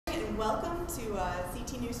welcome to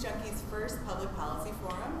CT News Junkie's first public policy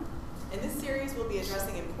forum. In this series, we'll be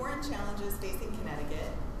addressing important challenges facing Connecticut.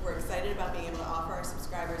 We're excited about being able to offer our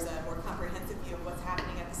subscribers a more comprehensive view of what's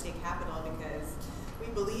happening at the state capitol because we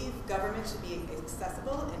believe government should be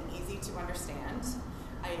accessible and easy to understand.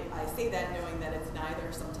 I say that knowing that it's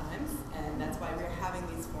neither sometimes, and that's why we're having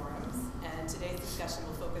these forums. And today's discussion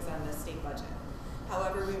will focus on the state budget.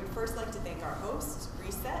 However, we would first like to thank our host,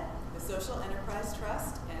 Reset, the Social Enterprise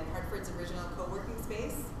Trust, and Hartford's original co-working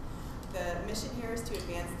space. The mission here is to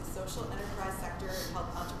advance the social enterprise sector and help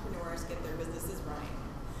entrepreneurs get their businesses running.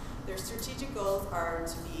 Their strategic goals are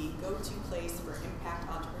to be go-to place for impact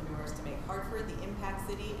entrepreneurs to make Hartford the impact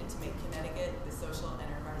city and to make Connecticut the social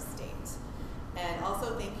enterprise state. And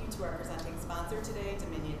also thank you to our presenting sponsor today,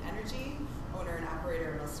 Dominion Energy, owner and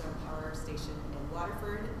operator of Millstone Power Station in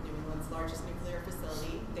Waterford, New England's largest nuclear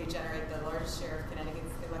facility. They generate the largest share of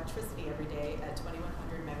Connecticut's electricity every day at 2,100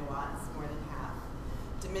 megawatts, more than half.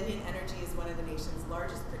 Dominion Energy is one of the nation's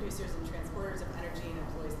largest producers and transporters of energy and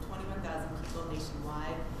employs 21,000 people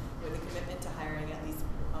nationwide with a commitment to hiring at least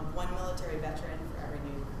one military veteran for every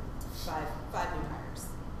five new hires.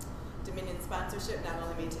 Dominion sponsorship not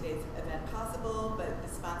only made today's event possible, but the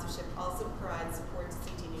sponsorship also provides support to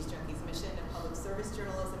CT News Junkie's mission of public service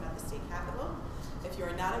journalism at the state capitol. If you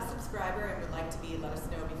are not a subscriber and would like to be, let us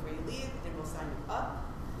know before you leave and we'll sign you up.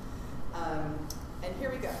 And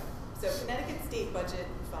here we go. So Connecticut state budget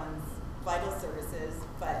funds vital services,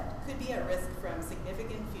 but could be at risk from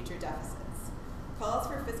significant future deficits. Calls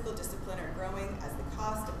for fiscal discipline are growing as the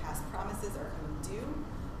cost of past promises are coming due.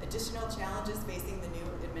 Additional challenges facing the new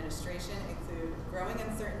administration include growing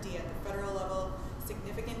uncertainty at the federal level,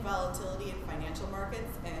 significant volatility in financial markets,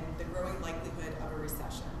 and the growing likelihood of a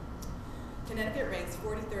recession. Connecticut ranks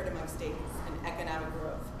 43rd among states in economic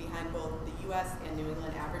growth, behind both the U.S. and New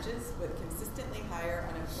England averages, with consistently higher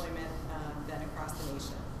unemployment than across the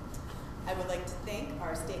nation. I would like to thank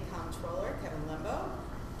our State Comptroller Kevin Lembo,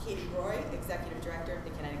 Katie Roy, Executive Director of the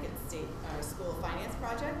Connecticut State School Finance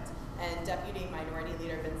Project, and Deputy Minority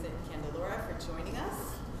Leader Vincent Candelora for joining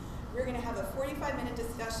us. We're going to have a 45-minute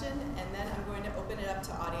discussion, and then I'm going to open it up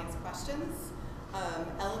to audience questions.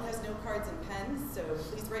 Ellen has no cards and pens, so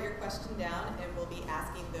please write your question down, and we'll be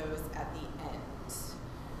asking those at the end.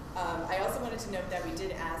 I also wanted to note that we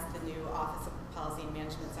did ask the new Office of Policy and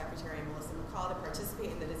Management Secretary, Melissa McCall, to participate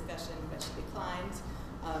in the discussion, but she declined,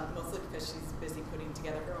 mostly because she's busy putting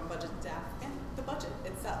together her own budget staff and the budget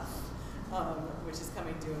itself. Which is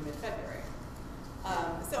coming due in mid-February.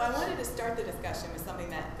 So I wanted to start the discussion with something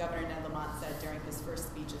that Governor Ned Lamont said during his first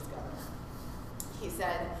speech as governor. He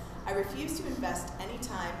said, "I refuse to invest any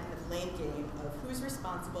time in the blame game of who's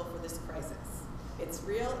responsible for this crisis. It's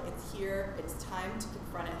real, it's here, it's time to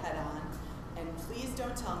confront it head on, and please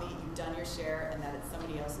don't tell me you've done your share and that it's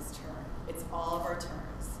somebody else's turn. It's all of our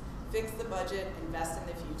turns. Fix the budget, invest in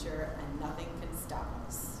the future, and nothing can stop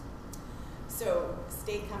us." So,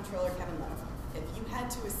 State Comptroller Kevin Lembo, if you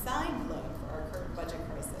had to assign blame for our current budget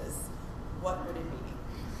crisis, what would it be?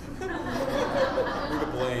 Who to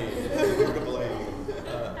blame? Who to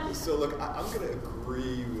blame? So look, I'm going to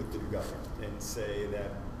agree with the new governor and say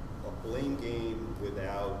that a blame game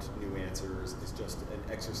without new answers is just an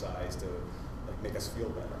exercise to make us feel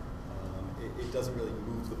better. It doesn't really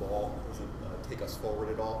move the ball, it doesn't take us forward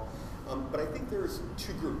at all. But I think there's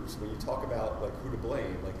two groups when you talk about who to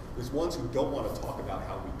blame. There's ones who don't want to talk about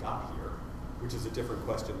how we got here, which is a different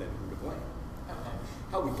question than who to blame.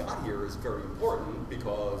 How we got here is very important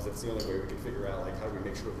because it's the only way we can figure out how do we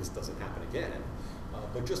make sure this doesn't happen again.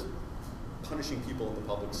 But just punishing people in the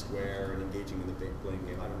public square and engaging in the blame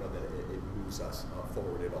game, I don't know that it moves us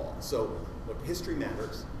forward at all. So look, history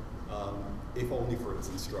matters, if only for its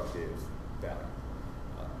instructive value.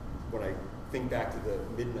 When I think back to the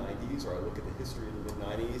mid-90s, or I look at the history of the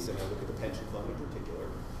mid-90s, and I look at the pension fund in particular,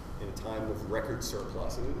 in a time of record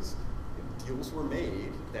surpluses, deals were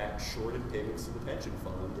made that shorted payments to the pension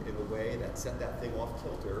fund in a way that set that thing off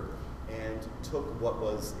kilter and took what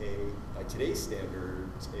was by today's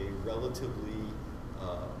standards, a relatively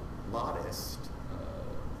modest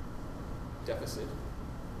deficit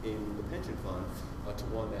in the pension fund to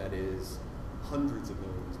one that is hundreds of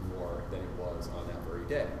millions more than it was on that very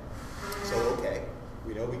day. So okay,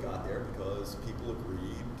 we know we got there because people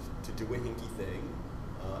agreed to do a hinky thing,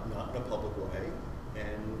 not in a public way,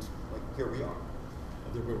 and here we are.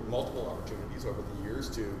 There were multiple opportunities over the years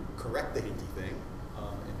to correct the hinky thing,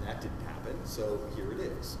 and that didn't happen, so here it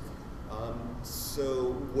is.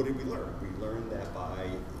 So what did we learn? We learned that by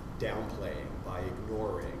downplaying, by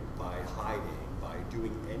ignoring, by hiding, by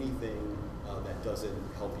doing anything that doesn't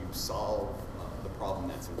help you solve the problem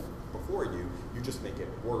that's before you, you just make it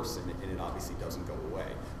worse, and it obviously doesn't go away.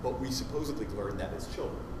 But we supposedly learned that as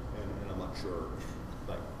children, and I'm not sure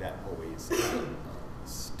like that always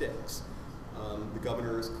sticks. The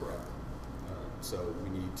governor is correct. So we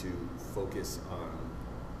need to focus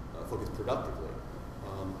productively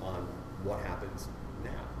on what happens now.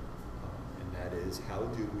 And that is, how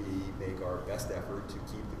do we make our best effort to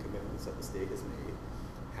keep the commitments that the state has made?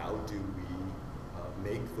 How do we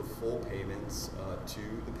make the full payments to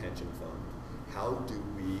the pension fund? How do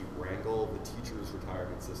we wrangle the teachers'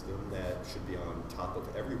 retirement system that should be on top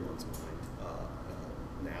of everyone's mind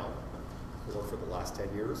now, or for the last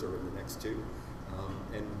 10 years, or in the next 2?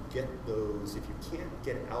 And get those, if you can't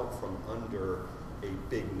get out from under a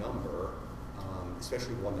big number,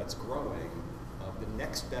 especially one that's growing, the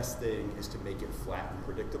next best thing is to make it flat and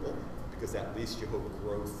predictable, because at least you hope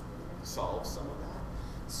growth solves some of that.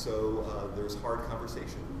 So there's hard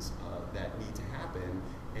conversations that need to happen,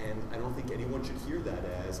 and I don't think anyone should hear that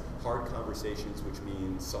as hard conversations, which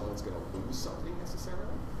means someone's going to lose something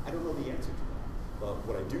necessarily. I don't know the answer to that. But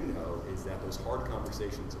what I do know is that those hard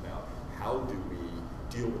conversations about how do we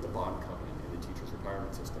deal with the bond covenant in the teacher's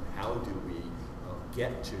retirement system, how do we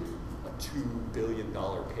get to a $2 billion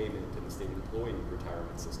payment in the state employee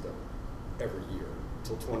retirement system every year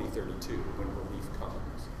until 2032 when relief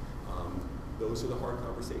comes. Those are the hard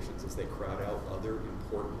conversations as they crowd out other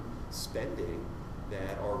important spending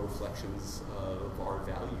that are reflections of our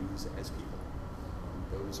values as people.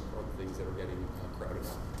 Those are the things that are getting crowded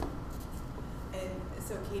out. And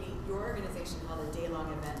so, Katie, your organization held a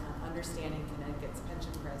day-long event on understanding Connecticut's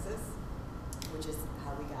pension crisis, which is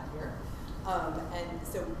how we got here. And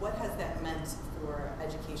so what has that meant for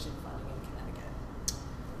education funding in Connecticut?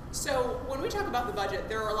 So when we talk about the budget,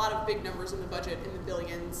 there are a lot of big numbers in the budget, in the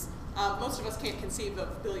billions. Most of us can't conceive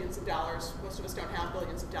of billions of dollars. Most of us don't have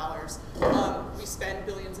billions of dollars. We spend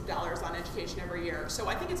billions of dollars on education every year. So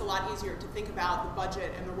I think it's a lot easier to think about the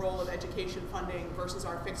budget and the role of education funding versus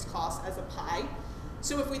our fixed costs as a pie.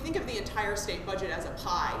 So if we think of the entire state budget as a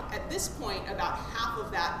pie, at this point about half of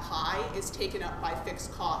that pie is taken up by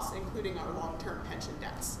fixed costs, including our long-term pension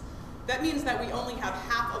debts. That means that we only have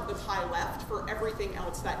half of the pie left for everything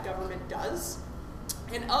else that government does.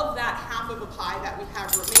 And of that half of a pie that we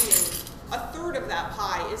have remaining, a third of that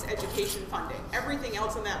pie is education funding. Everything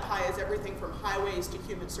else in that pie is everything from highways to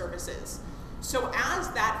human services. So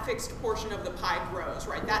as that fixed portion of the pie grows,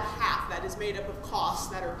 right, that half that is made up of costs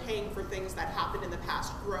that are paying for things that happened in the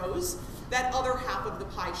past grows, that other half of the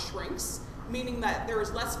pie shrinks, meaning that there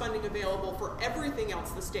is less funding available for everything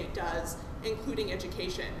else the state does, including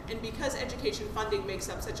education. And because education funding makes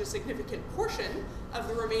up such a significant portion of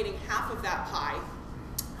the remaining half of that pie,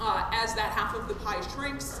 as that half of the pie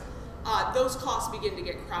shrinks, those costs begin to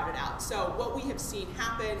get crowded out. So what we have seen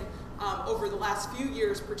happen over the last few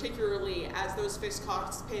years, particularly as those fixed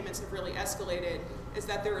cost payments have really escalated, is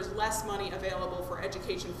that there is less money available for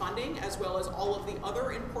education funding, as well as all of the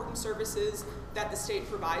other important services that the state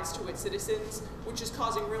provides to its citizens, which is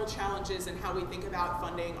causing real challenges in how we think about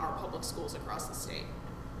funding our public schools across the state.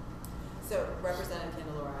 So, Representative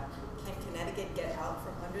Candelora, can Connecticut get out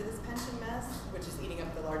from under this pension mess, which is eating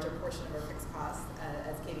up the larger portion of our fixed costs,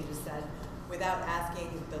 as Katie just said, without asking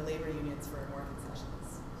the labor unions for more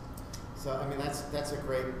concessions? So, I mean, that's a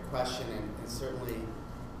great question, and certainly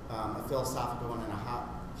a philosophical one and a hot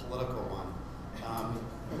political one.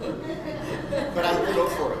 But I think, go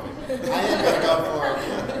for it. I am going to go for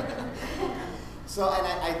it. So, and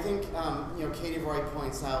I think, Katie Roy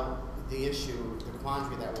points out the issue, the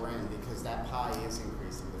quandary that we're in, because that pie is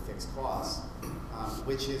increasing, the fixed costs,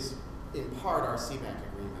 which is in part our CBAC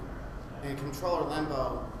agreement. And Comptroller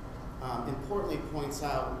Lembo importantly points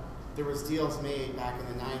out there was deals made back in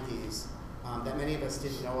the 90s that many of us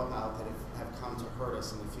didn't know about that have come to hurt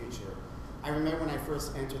us in the future. I remember when I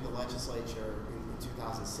first entered the legislature in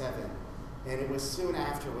 2007, and it was soon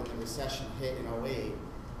after when the recession hit in 2008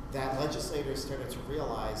 that legislators started to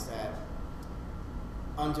realize that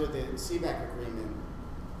under the CBAC agreement,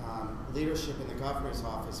 leadership in the governor's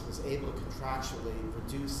office was able to contractually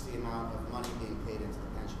reduce the amount of money being paid into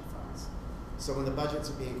the pension funds. So when the budgets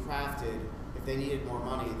are being crafted, if they needed more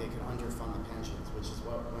money, they could underfund the pensions, which is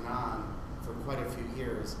what went on for quite a few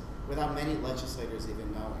years without many legislators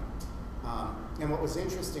even knowing. And what was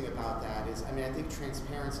interesting about that is, I mean, I think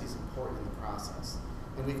transparency is important in the process.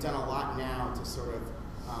 And we've done a lot now to sort of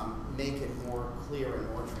make it more clear and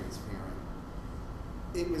more transparent.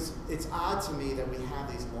 It's odd to me that we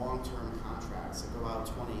have these long-term contracts that go out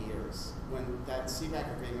 20 years. When that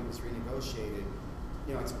CBAC agreement was renegotiated,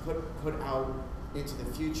 it's put out into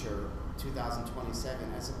the future,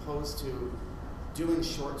 2027, as opposed to doing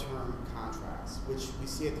short-term contracts, which we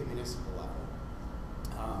see at the municipal level.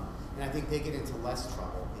 And I think they get into less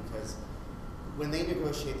trouble because when they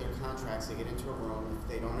negotiate their contracts, they get into a room. If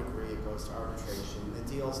they don't agree, it goes to arbitration. The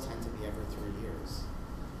deals tend to be every 3 years.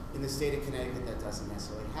 In the state of Connecticut, that doesn't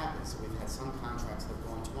necessarily happen. So we've had some contracts that have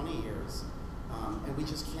gone 20 years, and we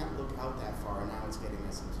just can't look out that far, and now it's getting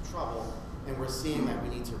us into trouble. And we're seeing that we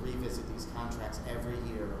need to revisit these contracts every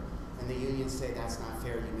year, and the unions say that's not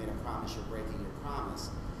fair, you made a promise, you're breaking your promise.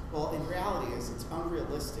 Well, in reality, it's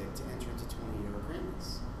unrealistic to enter into 20-year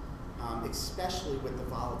agreements, especially with the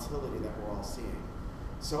volatility that we're all seeing.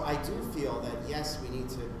 So I do feel that, yes, we need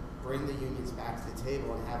to bring the unions back to the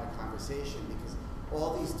table and have a conversation, because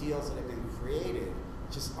all these deals that have been created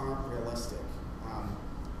just aren't realistic.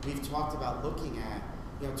 We've talked about looking at,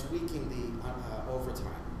 tweaking the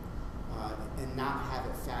overtime and not have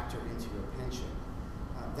it factor into your pension.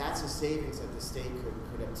 That's a savings that the state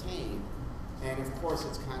could obtain, and of course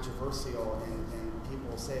it's controversial, and people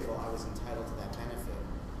will say, well, I was entitled to that benefit.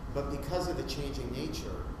 But because of the changing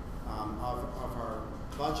nature of our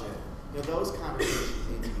budget, those conversations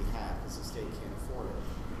need to be had because the state can't afford it.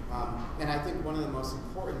 And I think one of the most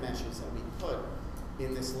important measures that we put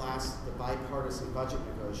in the bipartisan budget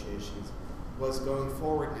negotiations was going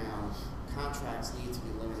forward now, contracts need to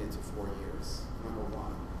be limited to 4 years, number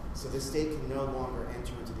one. So the state can no longer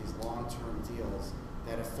enter into these long-term deals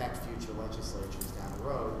that affect future legislatures down the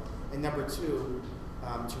road. And number two,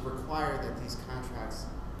 to require that these contracts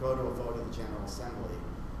go to a vote of the General Assembly.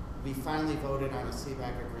 We finally voted on a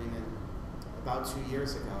CBAC agreement about 2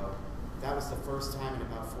 years ago. That was the first time in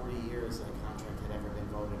about 40 years that a contract had ever been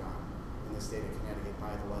voted on in the state of Connecticut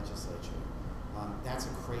by the legislature. That's a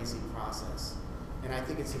crazy process. And I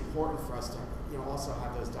think it's important for us to also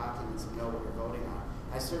have those documents and know what we're voting on.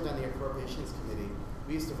 I served on the Appropriations Committee.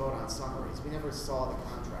 We used to vote on summaries. We never saw the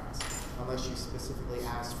contracts unless you specifically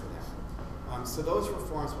asked for them. So those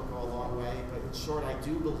reforms will go a long way, but in short, I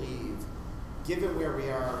do believe, given where we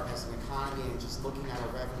are as an economy and just looking at our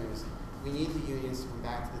revenues, we need the unions to come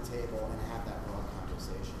back to the table and have that broad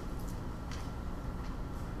conversation.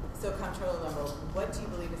 So, Comptroller Lembo, what do you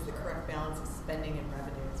believe is the correct balance of spending and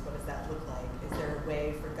revenues? What does that look like? Is there a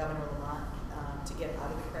way for Governor Lamont to get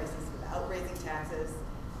out of the crisis without raising taxes,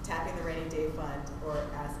 tapping the rainy day fund, or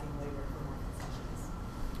asking labor for more concessions?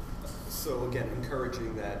 So again,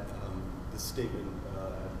 encouraging that the statement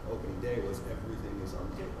at opening day was everything is on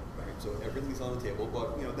the table, right? So everything's on the table,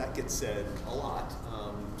 but that gets said a lot.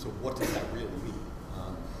 So what does that really mean?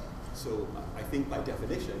 So I think by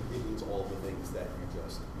definition, it means all the things that you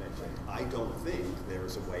just mentioned. I don't think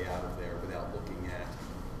there's a way out of there without looking at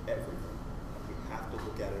everything. We have to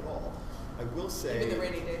look at it all. I will say... Even the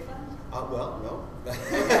rainy day fund? Well, no.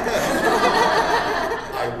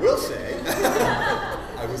 I will say,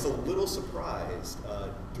 I was a little surprised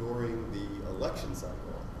during the election cycle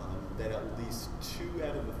that at least 2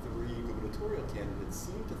 out of the 3 gubernatorial candidates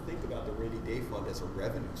seemed to think about the rainy day fund as a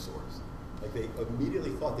revenue source. Like they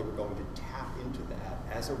immediately thought they were going to tap into that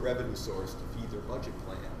as a revenue source to feed their budget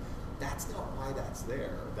plan. That's not why that's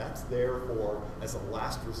there. That's there for as a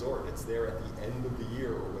last resort. It's there at the end of the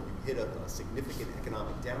year or when you hit a significant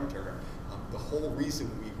economic downturn. The whole reason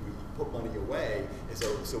we put money away is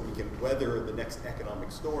so we can weather the next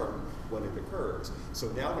economic storm when it occurs. So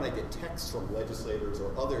now when I get texts from legislators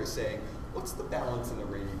or others saying, what's the balance in the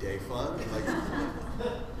rainy day fund? I'm like,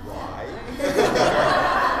 why?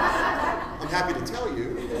 I'm happy to tell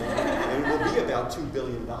you, and it will be about $2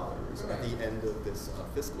 billion at the end of this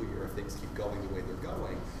fiscal year if things keep going the way they're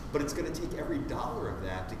going. But it's going to take every dollar of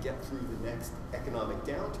that to get through the next economic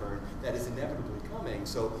downturn that is inevitably coming.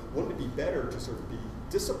 So wouldn't it be better to sort of be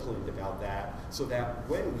disciplined about that so that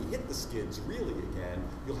when we hit the skids really again,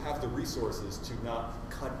 you'll have the resources to not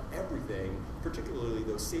cut everything, particularly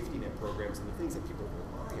those safety net programs and the things that people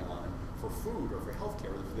rely on for food or for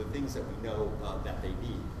healthcare, the things that we know that they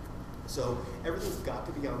need. So everything's got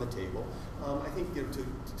to be on the table. I think to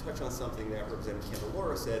touch on something that Representative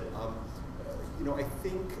Candelora said, I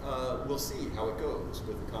think we'll see how it goes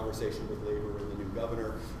with the conversation with labor and the new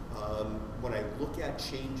governor. When I look at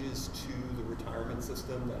changes to the retirement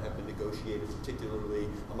system that have been negotiated, particularly,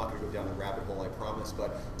 I'm not going to go down the rabbit hole, I promise,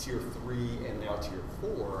 but Tier 3 and now Tier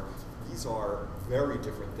 4, these are very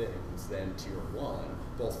different things than Tier 1,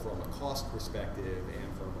 both from a cost perspective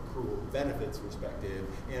and from accrual benefits perspective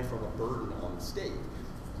and from a burden on the state.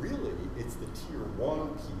 Really, it's the Tier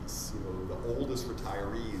 1 piece, the oldest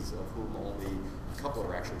retirees of whom only a couple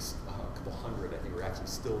are actually, a couple hundred, I think, are actually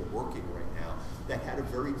still working right now, that had a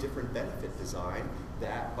very different benefit design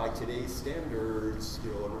that by today's standards,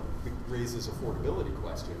 raises affordability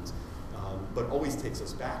questions. but always takes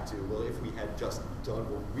us back to, well, if we had just done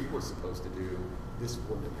what we were supposed to do, this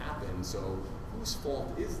wouldn't have happened. So whose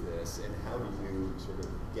fault is this, and how do you sort of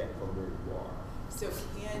get from where you are? So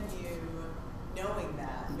can you, knowing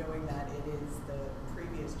that it is the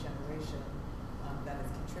previous generation that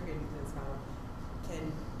is contributing to this problem,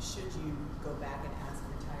 should you go back and ask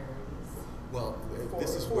retirees? Well,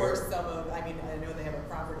 this is for where some of, I mean, I know they have a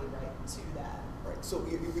property right to that. Right. So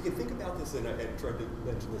we can think about this, and I tried to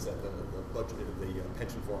mention this at the budget of the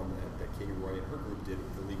pension forum that Katie Roy and her group did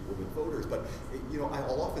with the League of Women Voters. But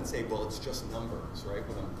I'll often say, well, it's just numbers, right?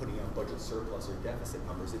 When I'm putting out budget surplus or deficit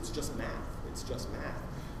numbers, it's just math. It's just math.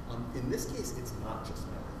 In this case, it's not just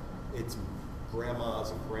math. It's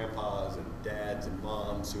grandmas and grandpas and dads and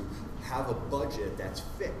moms who have a budget that's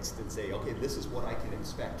fixed and say, okay, this is what I can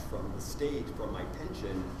expect from the state, from my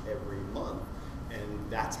pension every month. And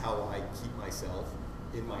that's how I keep myself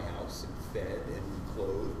in my house and fed and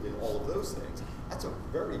clothed and all of those things. That's a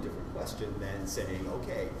very different question than saying,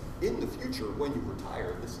 okay, in the future, when you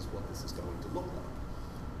retire, this is what this is going to look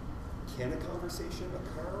like. Can a conversation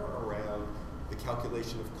occur around the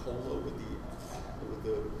calculation of COLA with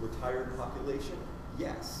the retired population?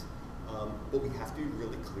 Yes. But we have to be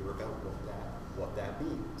really clear about what that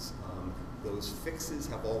means. Those fixes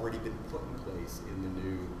have already been put in place in the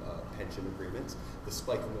new pension agreements. The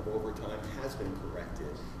spiking of overtime has been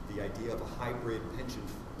corrected. The idea of a hybrid pension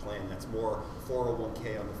plan that's more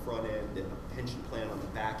 401k on the front end and a pension plan on the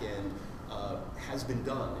back end has been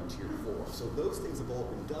done in Tier 4. So those things have all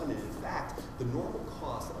been done, and in fact, the normal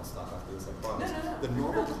cost, and I'll stop after this, I promise, the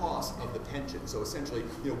normal cost of the pension, so essentially,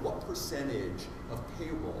 what percentage of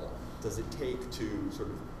payroll does it take to sort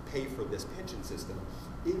of pay for this pension system?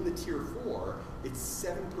 In the Tier 4, it's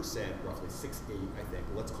 7%, roughly 6-8, I think.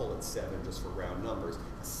 Let's call it 7 just for round numbers.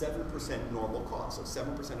 A 7% normal cost, so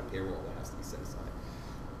 7% of payroll that has to be set aside.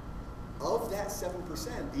 Of that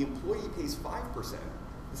 7%, the employee pays 5%,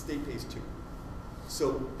 the state pays 2%.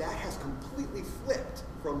 So that has completely flipped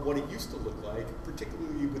from what it used to look like,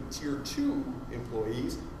 particularly with Tier 2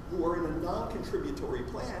 employees who are in a non-contributory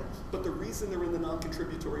plan, but the reason they're in the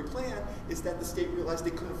non-contributory plan is that the state realized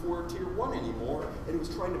they couldn't afford Tier 1 anymore, and it was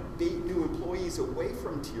trying to bait new employees away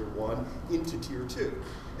from Tier 1 into Tier 2.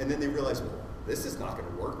 And then they realized, well, this is not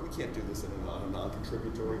going to work. We can't do this on a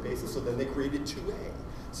non-contributory basis, so then they created 2A.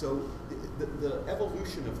 So the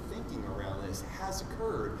evolution of thinking around this has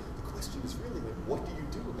occurred. The question is really, what do you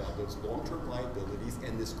do about those long-term liabilities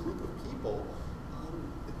and this group of people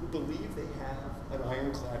who believe they have an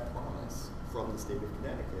ironclad promise from the state of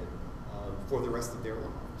Connecticut for the rest of their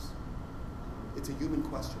lives? It's a human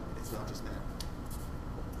question. It's not just math.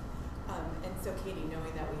 And so, Katie,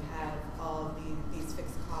 knowing that we have all of these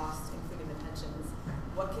fixed costs, including the pensions,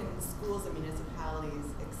 what can schools and municipalities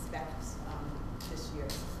expect this year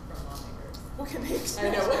from lawmakers? What can they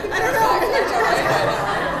expect? I know. What can I don't know.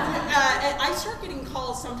 I start getting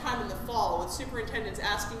calls sometime in the fall with superintendents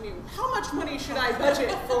asking me, how much money should I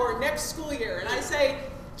budget for next school year? And I say,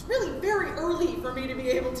 it's really very early for me to be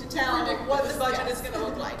able to tell what the budget is going to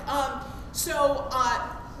look like.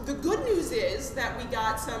 The good news is that we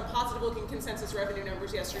got some positive-looking consensus revenue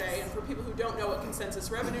numbers yesterday, and for people who don't know what consensus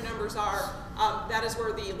revenue numbers are, that is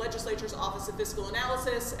where the legislature's Office of Fiscal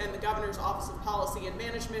Analysis and the governor's Office of Policy and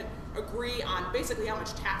Management agree on basically how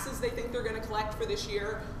much taxes they think they're going to collect for this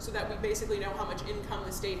year, so that we basically know how much income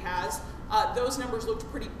the state has. Those numbers looked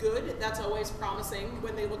pretty good. That's always promising.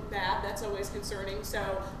 When they look bad, that's always concerning.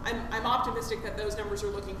 So I'm optimistic that those numbers are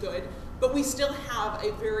looking good, but we still have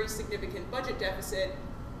a very significant budget deficit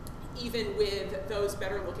even with those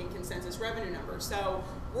better-looking consensus revenue numbers. So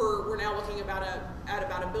we're now looking at about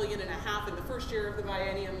 $1.5 billion in the first year of the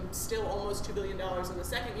biennium, still almost $2 billion in the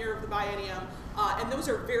second year of the biennium, and those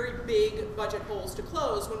are very big budget holes to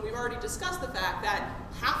close when we've already discussed the fact that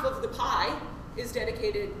half of the pie is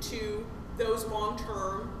dedicated to those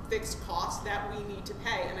long-term fixed costs that we need to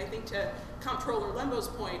pay. And I think to Comptroller Lembo's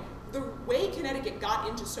point, the way Connecticut got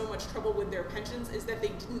into so much trouble with their pensions is that they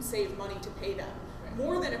didn't save money to pay them.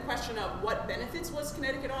 More than a question of what benefits was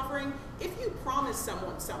Connecticut offering, if you promise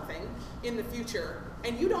someone something in the future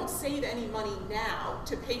and you don't save any money now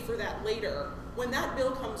to pay for that later, when that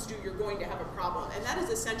bill comes due, you're going to have a problem. And that is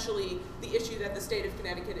essentially the issue that the state of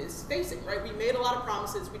Connecticut is facing, right? We made a lot of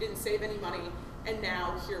promises, we didn't save any money, and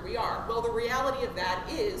now here we are. Well, the reality of that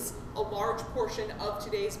is a large portion of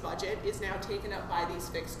today's budget is now taken up by these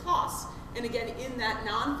fixed costs. And again, in that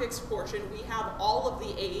non-fixed portion, we have all of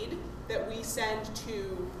the aid that we send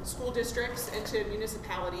to school districts and to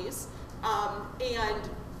municipalities, and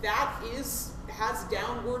that has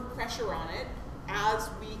downward pressure on it as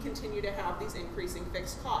we continue to have these increasing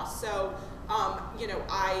fixed costs. So, you know,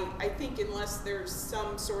 I think unless there's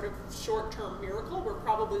some sort of short-term miracle, we're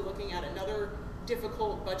probably looking at another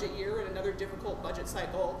difficult budget year and another difficult budget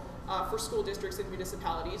cycle for school districts and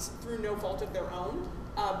municipalities through no fault of their own,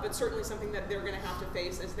 but certainly something that they're going to have to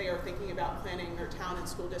face as they are thinking about planning their town and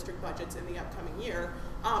school district budgets in the upcoming year.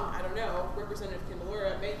 I don't know, Representative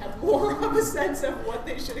Candelora may have more of a sense of what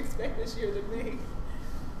they should expect this year than me.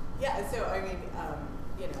 Yeah, so I mean,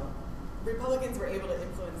 you know, Republicans were able to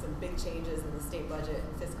influence some big changes in the state budget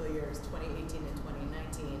in fiscal years 2018 and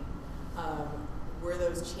 2019. Were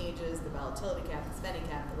those changes, the volatility cap, the spending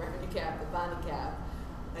cap, the revenue cap, the bonding cap,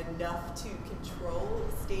 enough to control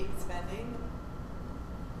state spending?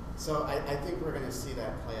 So I think we're going to see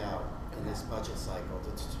that play out in this budget cycle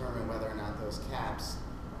to determine whether or not those caps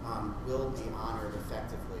will be honored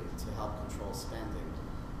effectively to help control spending.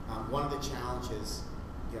 One of the challenges,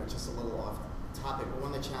 you know, just a little off topic, but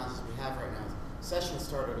one of the challenges we have right now is session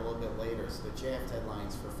started a little bit later, so the JF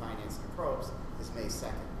deadlines for finance and probes is May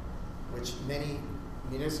 2nd, which many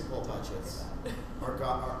municipal budgets are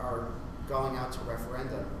going out to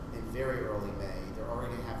referendum in very early May. They're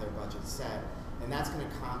already going to have their budget set, and that's going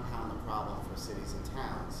to compound the problem for cities and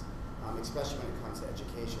towns, especially when it comes to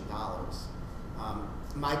education dollars.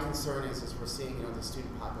 My concern is we're seeing, you know, the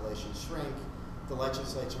student population shrink. The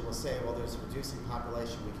legislature will say, well, there's a reducing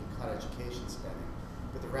population, we can cut education spending.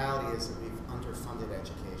 But the reality is that we've underfunded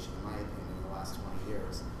education, in my opinion, in the last 20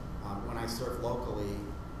 years. When I served locally,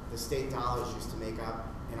 the state dollars used to make up,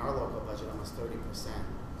 in our local budget, almost 30%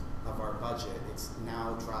 of our budget. It's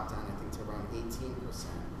now dropped down, I think, to around 18%,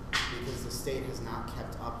 because the state has not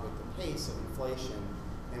kept up with the pace of inflation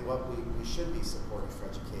and what we should be supporting for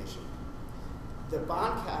education. The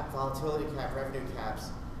bond cap, volatility cap, revenue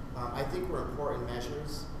caps, I think were important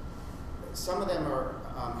measures. Some of them are,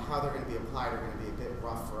 how they're going to be applied are going to be a bit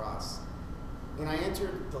rough for us. When I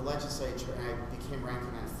entered the legislature and I became ranking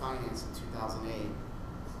on finance in 2008,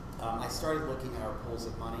 I started looking at our pools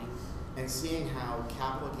of money and seeing how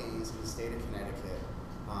capital gains in the state of Connecticut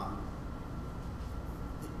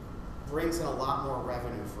brings in a lot more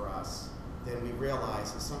revenue for us than we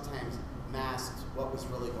realize, and sometimes masked what was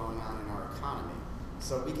really going on in our economy.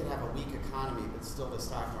 So we could have a weak economy, but still the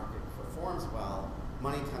stock market performs well,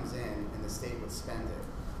 money comes in, and the state would spend it.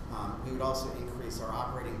 We would also increase our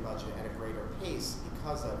operating budget at a greater pace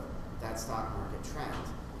because of that stock market trend.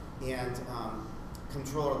 And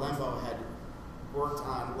Comptroller Lembo had worked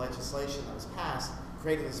on legislation that was passed,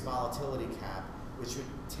 creating this volatility cap, which would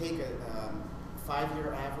take a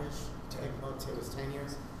 5-year average, it was 10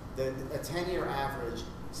 years, a 10-year average,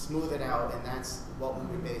 smooth it out, and that's what we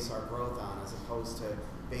would base our growth on, as opposed to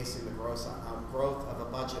basing the growth of a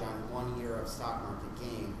budget on 1 year of stock market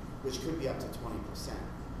gain, which could be up to 20%.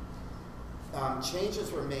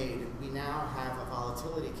 Changes were made. We now have a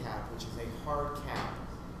volatility cap, which is a hard cap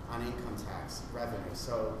on income tax revenue.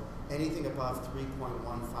 So anything above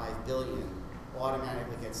 $3.15 billion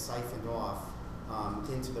automatically gets siphoned off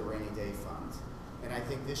into the rainy day fund. And I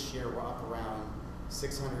think this year we're up around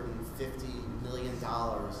 $650 million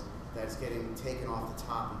that's getting taken off the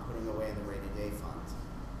top and putting away in the rainy day fund.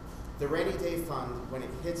 The rainy day fund, when it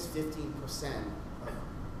hits 15%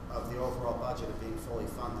 of the overall budget of being fully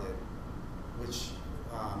funded, which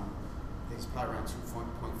I think is probably around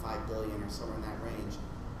 $2.5 billion or somewhere in that range,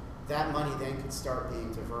 that money then could start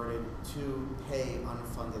being diverted to pay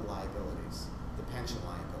unfunded liabilities, the pension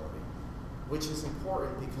liability, which is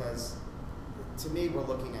important because, to me, we're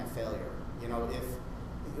looking at failure. You know, if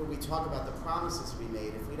we talk about the promises we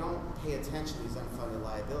made, if we don't pay attention to these unfunded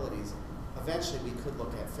liabilities, eventually we could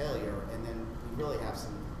look at failure, and then we really have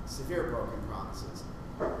some severe broken promises.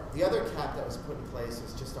 The other cap that was put in place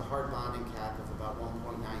is just a hard bonding cap of about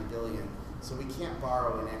 $1.9 billion, so we can't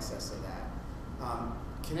borrow in excess of that.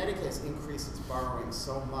 Connecticut has increased its borrowing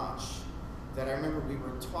so much that I remember we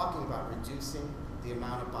were talking about reducing the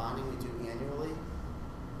amount of bonding we do annually,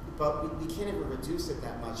 but we can't even reduce it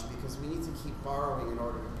that much because we need to keep borrowing in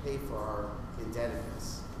order to pay for our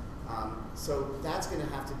indebtedness. So that's going to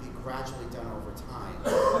have to be gradually done over time.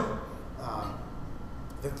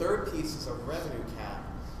 The third piece is a revenue cap,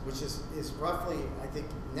 which is roughly, I think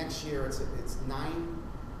next year it's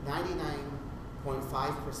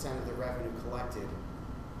 99.5% of the revenue collected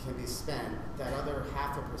can be spent. That other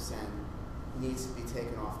 0.5% needs to be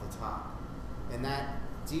taken off the top. And that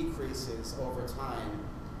decreases over time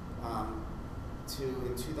to,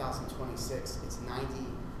 in 2026, it's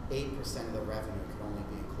 98% of the revenue can only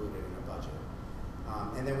be included in a budget.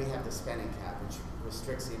 And then we have the spending cap, which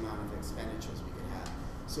restricts the amount of expenditures we can have.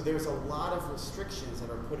 So there's a lot of restrictions that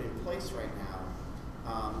are put in place right now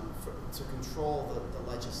to control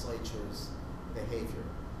the legislature's behavior.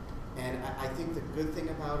 And I think the good thing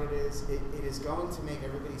about it is it is going to make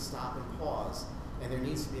everybody stop and pause, and there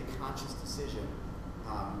needs to be a conscious decision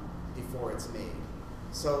before it's made.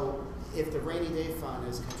 So if the rainy day fund,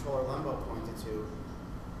 as Comptroller Lembo pointed to,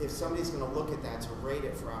 if somebody's going to look at that to rate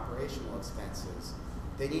it for operational expenses,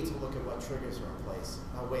 they need to look at what triggers are in place.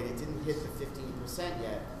 Oh wait, it didn't hit the 15%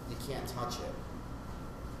 yet, you can't touch it.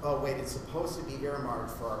 Oh wait, it's supposed to be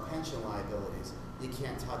earmarked for our pension liabilities, you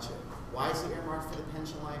can't touch it. Why is it earmarked for the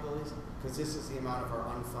pension liabilities? Because this is the amount of our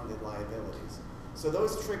unfunded liabilities. So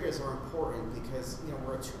those triggers are important because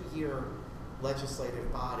we're a 2-year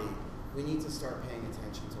legislative body. We need to start paying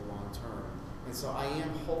attention to long term. And so I am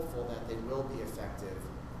hopeful that they will be effective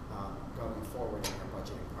going forward in our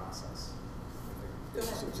budgeting process.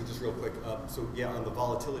 So just real quick, so yeah, on the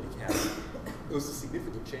volatility cap, it was a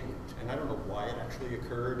significant change, and I don't know why it actually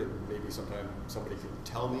occurred, and maybe sometime somebody can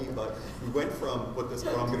tell me, but we went from what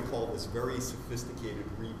I'm going to call this very sophisticated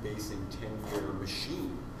rebasing 10-year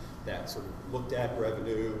machine that sort of looked at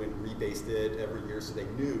revenue and rebased it every year so they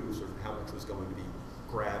knew sort of how much was going to be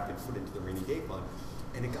grabbed and put into the rainy day fund.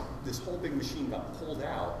 And this whole big machine got pulled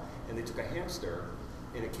out, and they took a hamster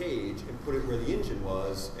in a cage and put it where the engine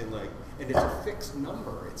was, and it's a fixed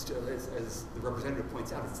number. It's just, as the representative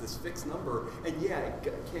points out, it's this fixed number, and yeah,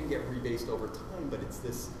 it can get rebased over time, but it's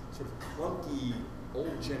this sort of clunky,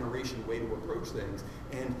 old generation way to approach things,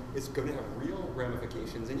 and it's going to have real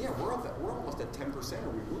ramifications. And yeah, we're almost at 10%, or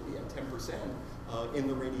we will be at 10% in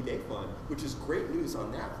the rainy day fund, which is great news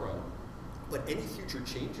on that front. But any future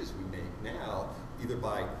changes we make now, either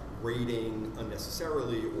by rating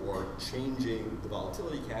unnecessarily or changing the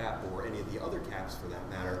volatility cap or any of the other caps for that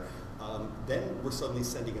matter, then we're suddenly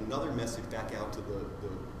sending another message back out to the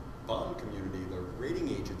bond community, the rating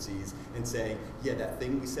agencies, and saying, yeah, that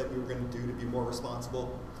thing we said we were going to do to be more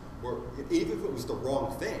responsible, even if it was the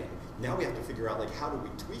wrong thing, now we have to figure out how do we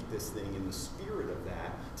tweak this thing in the spirit of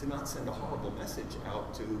that to not send a horrible message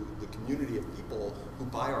out to the community of people who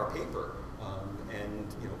buy our paper. And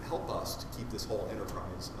help us to keep this whole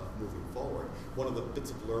enterprise moving forward. One of the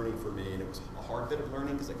bits of learning for me, and it was a hard bit of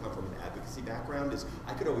learning because I come from an advocacy background, is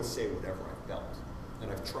I could always say whatever I felt.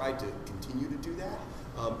 And I've tried to continue to do that.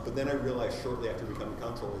 But then I realized shortly after becoming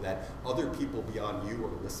comptroller that other people beyond you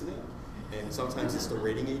are listening. And sometimes it's the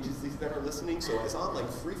rating agencies that are listening. So as I'm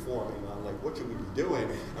free-forming on what should we be doing,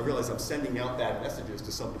 I realize I'm sending out bad messages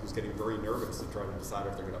to somebody who's getting very nervous and trying to decide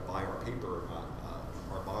if they're going to buy our paper or not,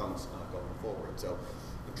 our bonds going forward. So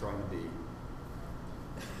I'm trying to be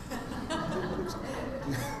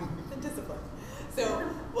discipline. So,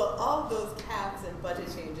 well, all of those caps and budget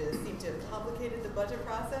changes seem to have complicated the budget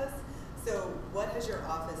process. So what has your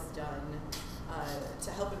office done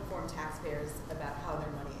to help inform taxpayers about how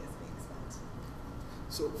their money is being spent?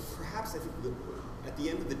 So perhaps I think at the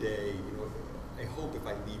end of the day, I hope if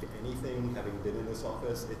I leave anything, having been in this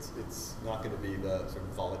office, it's not going to be the sort of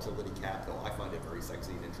volatility cap, though I find it very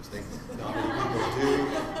sexy and interesting. Not many people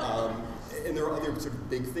do. And there are other sort of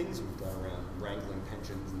big things we've done around wrangling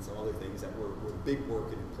pensions and some other things that were big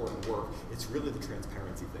work and important work. It's really the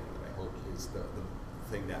transparency thing that I hope is the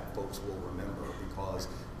thing that folks will remember, because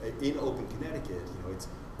in Open Connecticut, it's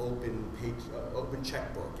open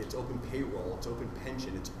checkbook, it's open payroll, it's open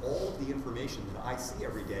pension, it's all of the information that I see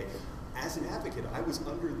every day. As an advocate, I was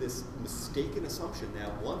under this mistaken assumption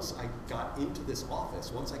that once I got into this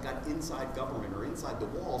office, once I got inside government or inside the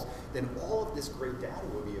walls, then all of this great data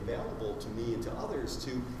would be available to me and to others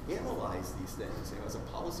to analyze these things. As a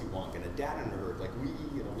policy wonk and a data nerd,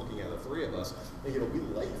 looking at the three of us, we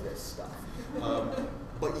like this stuff.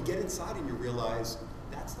 But you get inside and you realize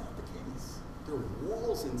that's not the case. There are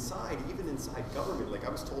walls inside, even inside government. I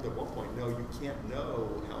was told at one point, no, you can't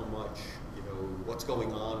know how much, what's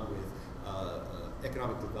going on with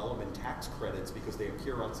economic development tax credits because they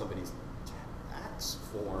appear on somebody's tax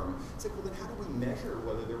form. It's well, then how do we measure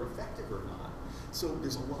whether they're effective or not? So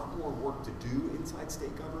there's a lot more work to do inside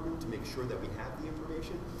state government to make sure that we have the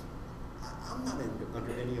information. I'm not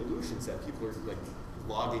under any illusions that people are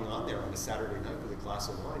logging on there on a Saturday night with a glass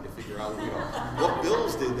of wine to figure out, what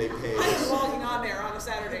bills did they pay. I'm logging on there on a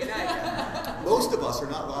Saturday night. Most of us are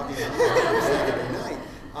not logging on there on a Saturday night.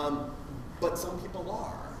 But some people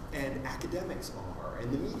are, and academics are,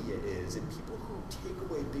 and the media is, and people who take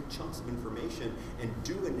away big chunks of information and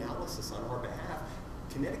do analysis on our behalf.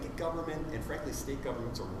 Connecticut government and frankly state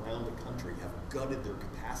governments around the country have gutted their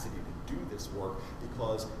capacity to do this work,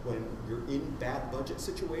 because when you're in bad budget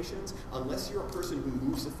situations, unless you're a person who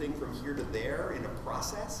moves a thing from here to there in a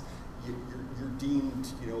process, you're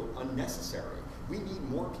deemed unnecessary. We need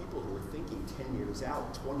more people who are thinking 10 years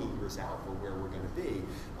out, 20 years out for where we're going to be.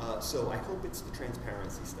 So I hope it's the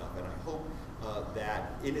transparency stuff, and I hope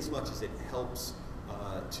that in as much as it helps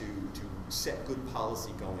to set good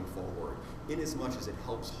policy going forward, in as much as it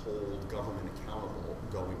helps hold government accountable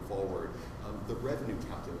going forward, the revenue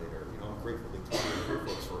calculator, I'm grateful to Katie and her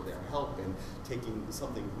folks for their help in taking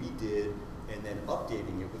something we did and then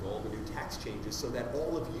updating it with all the new tax changes so that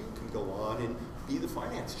all of you can go on and be the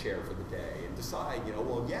finance chair for the day and decide,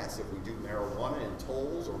 well, yes, if we do marijuana and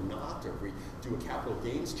tolls or not, or if we do a capital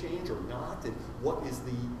gains change or not, and what is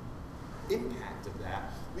the impact of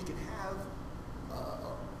that, we can have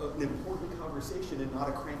an important conversation and not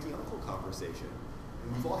a cranky uncle conversation.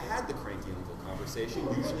 And we've all had the cranky uncle conversation,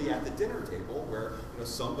 usually at the dinner table, where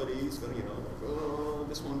somebody's going to, like, oh,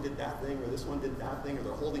 this one did that thing, or this one did that thing, or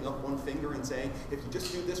they're holding up one finger and saying, if you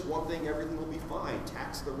just do this one thing, everything will be fine.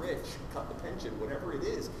 Tax the rich, cut the pension, whatever it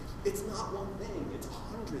is. It's not one thing, it's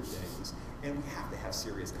 100 things. And we have to have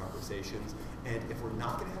serious conversations. And if we're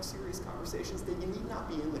not going to have serious conversations, then you need not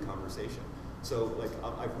be in the conversation. So, like,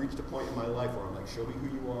 I've reached a point in my life where I'm like, show me who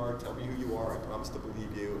you are, tell me who you are, I promise to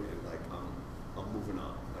believe you, and like, I'm moving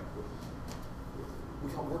on. Like,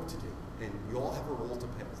 we got work to do, and we all have a role to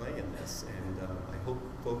play in this, and I hope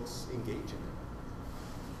folks engage in it.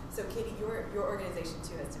 So, Katie, your organization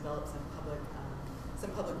too has developed some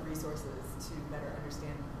public resources to better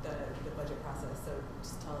understand the budget process. So,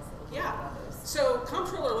 just tell us a little bit about those. So,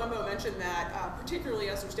 Comptroller Lembo mentioned that, particularly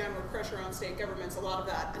as there's downward pressure on state governments, a lot of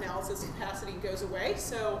that analysis capacity goes away.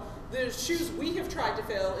 So, the shoes we have tried to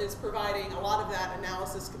fill is providing a lot of that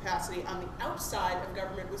analysis capacity on the outside of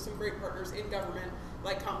government with some great partners in government,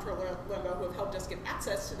 like Comptroller Lembo, who have helped us get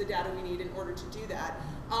access to the data we need in order to do that.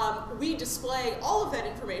 We display all of that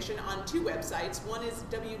information on two websites. One is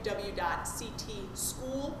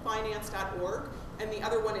www.ctschoolfinance.org, and the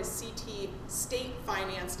other one is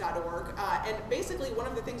ctstatefinance.org. And basically, one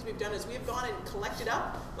of the things we've done is we've gone and collected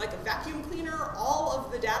up, like a vacuum cleaner, all of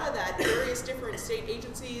the data that various different state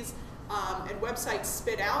agencies and websites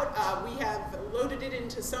spit out. We have loaded it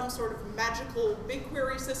into some sort of magical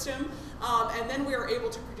BigQuery system, and then we are able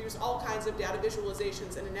to produce all kinds of data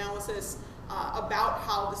visualizations and analysis about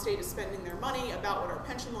how the state is spending their money, about what our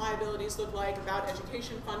pension liabilities look like, about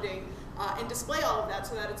education funding, and display all of that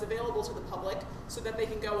so that it's available to the public so that they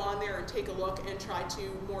can go on there and take a look and try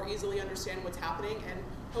to more easily understand what's happening and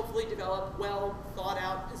hopefully develop well thought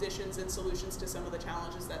out positions and solutions to some of the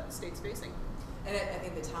challenges that the state's facing. And I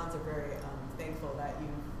think the towns are very thankful that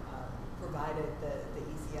you've provided the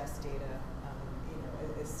ECS data,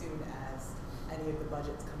 as soon as any of the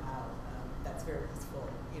budgets come out. That's very useful,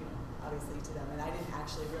 obviously to them. And I didn't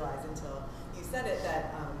actually realize until you said it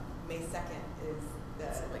that May 2nd is the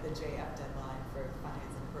JF deadline for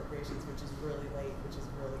finance and appropriations, which is really late, which is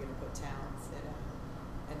really going to put towns in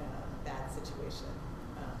a bad situation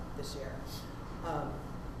this year.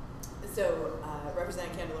 So,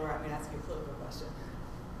 Representative Candelora, I'm going to ask you a political question.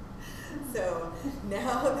 So,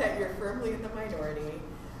 now that you're firmly in the minority,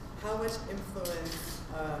 how much influence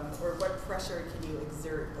or what pressure can you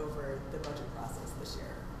exert over the budget process this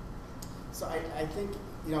year? So I think,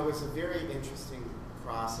 it was a very interesting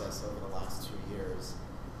process over the last 2 years.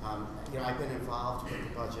 I've been involved with the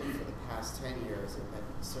budget for the past 10 years at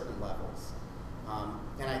certain levels.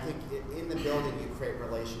 And I think in the building you create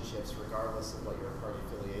relationships regardless of what your party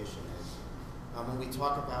affiliation is. When we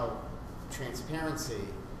talk about transparency,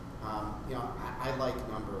 I like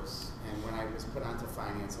numbers, and when I was put onto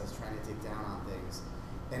finance, I was trying to dig down on things,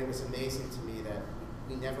 and it was amazing to me that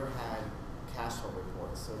we never had cash flow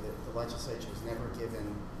reports, so that the legislature was never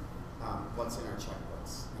given what's in our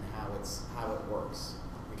checkbooks and how it works.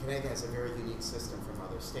 And Connecticut has a very unique system from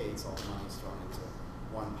other states. All the money's thrown into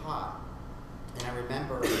one pot. And I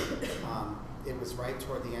remember it was right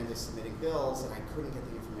toward the end of submitting bills, and I couldn't get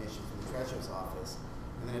the information from the Treasurer's office.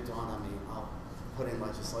 And then it dawned on me, I'll put in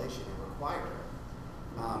legislation and require it.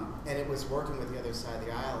 And it was working with the other side of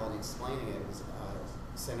the aisle and explaining it. It was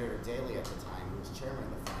Senator Daley at the time, who was chairman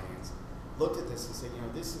of the finance, looked at this and said,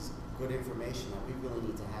 this is good information that we really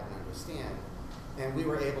need to have and understand. And we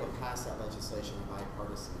were able to pass that legislation in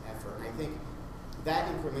bipartisan effort. And I think that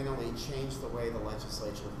incrementally changed the way the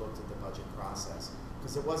legislature looked at the budget process,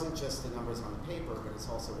 because it wasn't just the numbers on the paper, but it's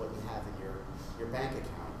also what you have in your bank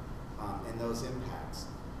account and those impacts.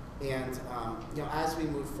 And as we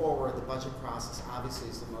move forward, the budget process obviously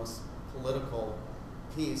is the most political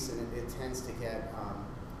piece, and it tends to get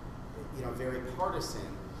very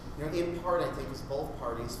partisan. In part, I think, because both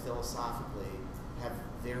parties philosophically have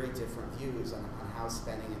very different views on how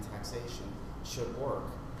spending and taxation should work.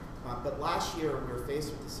 But last year, we were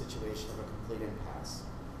faced with the situation of a complete impasse.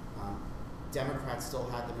 Democrats still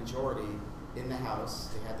had the majority in the House.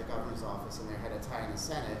 They had the governor's office, and they had a tie in the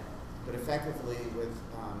Senate. But effectively, with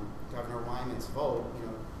Governor Wyman's vote,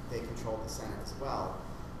 they controlled the Senate as well,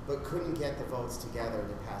 but couldn't get the votes together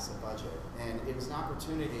to pass a budget. And it was an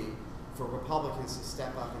opportunity for Republicans to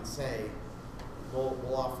step up and say, we'll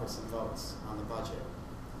offer some votes on the budget.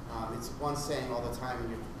 It's one saying all the time, when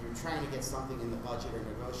you're trying to get something in the budget or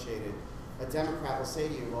negotiated, a Democrat will say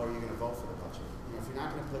to you, well, are you going to vote for the budget? If you're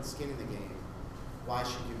not going to put skin in the game, why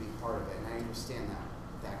should you be part of it? And I understand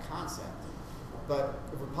that concept.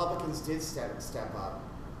 But the Republicans did step up,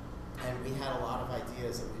 and we had a lot of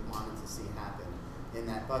ideas that we wanted to see happen in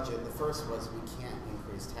that budget. The first was we can't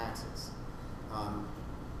increase taxes.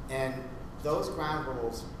 And those ground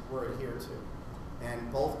rules were adhered to.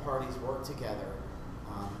 And both parties worked together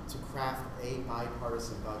to craft a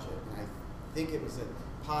bipartisan budget. And I think it was a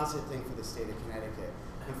positive thing for the state of Connecticut.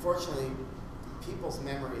 Unfortunately, people's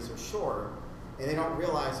memories are short, and they don't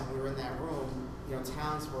realize when we were in that room,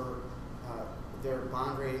 towns were, their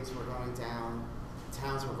bond ratings were going down,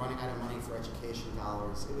 towns were running out of money for education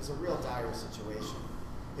dollars. It was a real dire situation.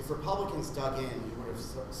 If Republicans dug in, you would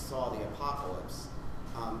have saw the apocalypse,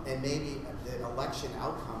 and maybe the election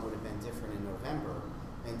outcome would have been different in November,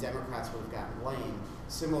 and Democrats would have gotten blamed,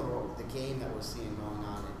 similar to the game that we're seeing going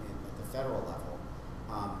on at the federal level.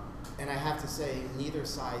 And I have to say, neither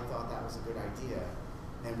side thought that was a good idea,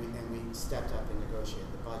 and we stepped up and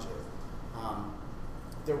negotiated the budget.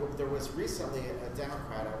 There was recently a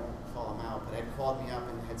Democrat, I won't call him out, but had called me up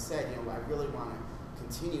and had said, I really want to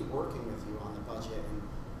continue working with you on the budget and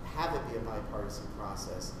have it be a bipartisan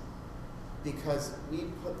process, because we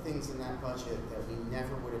put things in that budget that we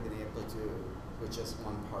never would have been able to do with just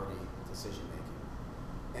one party decision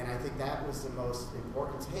making. And I think that was the most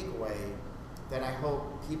important takeaway that I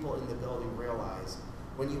hope people in the building realize.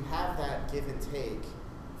 When you have that give and take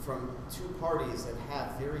from two parties that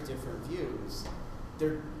have very different views,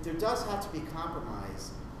 there does have to be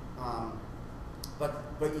compromise,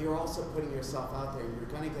 but you're also putting yourself out there, and you're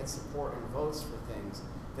going to get support and votes for things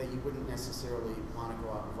that you wouldn't necessarily want to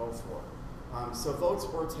go out and vote for. So votes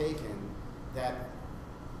were taken that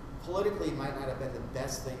politically might not have been the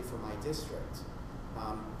best thing for my district,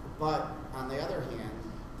 but on the other hand,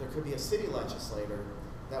 there could be a city legislator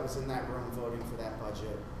that was in that room voting for that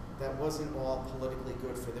budget that wasn't all politically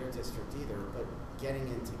good for their district either, but getting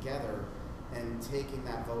in together and taking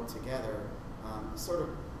that vote together sort of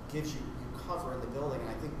gives you cover in the building, and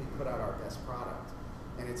I think we put out our best product.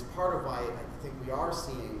 And it's part of why I think we are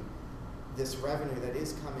seeing this revenue that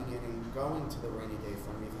is coming in and going to the rainy day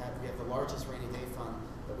fund. We have the largest rainy day fund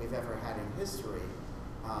that we've ever had in history,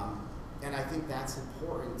 and I think that's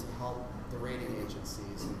important to help the rating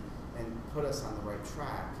agencies and put us on the right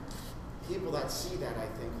track. People that see that, I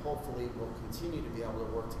think, hopefully will continue to be able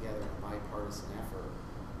to work together in a bipartisan effort.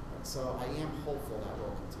 So I am hopeful that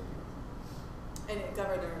will continue. And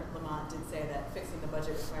Governor Lamont did say that fixing the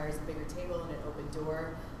budget requires a bigger table and an open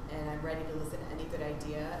door, and I'm ready to listen to any good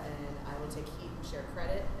idea, and I will take heed and share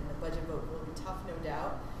credit, and the budget vote will be tough, no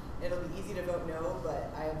doubt. It'll be easy to vote no,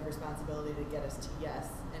 but I have the responsibility to get us to yes,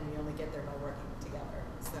 and we only get there by working together.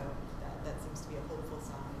 So that seems to be a hopeful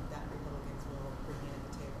sign that Republicans will bring in at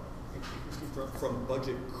the table. From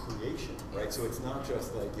budget creation, right? So it's not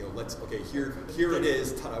just like, here it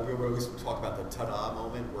is, ta-da. We always talk about the ta-da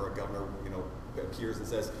moment where a governor, appears and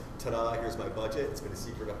says, ta-da, here's my budget. It's been a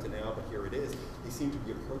secret up to now, but here it is. They seem to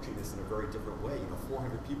be approaching this in a very different way.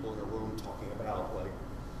 400 people in a room talking about, like,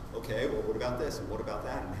 okay, well, what about this and what about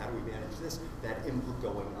that, and how do we manage this? That input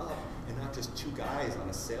going up, and not just two guys on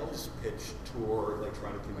a sales pitch tour, like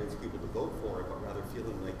trying to convince people to vote for it, but rather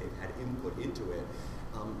feeling like they've had input into it.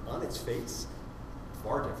 On its face,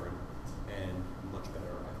 far different and much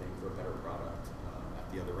better, I think, for a better product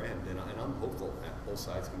at the other end. And I'm hopeful that both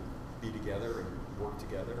sides can be together and work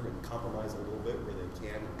together and compromise a little bit where they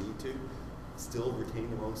can and need to, still retain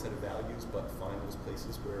their own set of values, but find those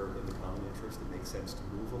places where, in the common interest, it makes sense to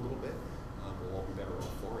move a little bit. We'll all be better off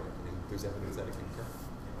for it, and there's evidence that it can occur.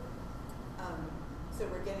 So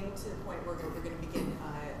we're getting to the point where we're going to begin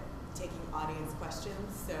taking audience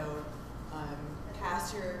questions. So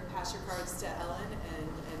pass your cards to Ellen,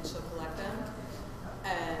 and she'll collect them.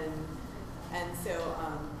 And so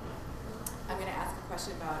I'm going to ask a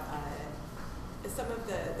question about some of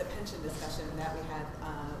the pension discussion that we had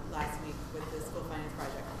last week with the school finance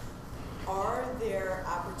project. Are there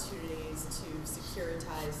opportunities to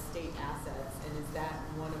securitize state assets, and is that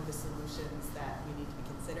one of the solutions that we need to be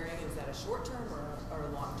considering? Is that a short-term or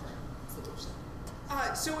a long-term solution?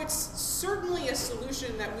 So it's certainly a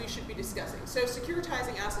solution that we should be discussing. So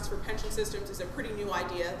securitizing assets for pension systems is a pretty new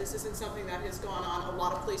idea. This isn't something that has gone on a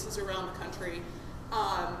lot of places around the country.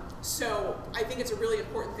 So I think it's a really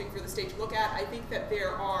important thing for the state to look at. I think that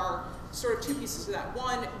there are sort of two pieces to that.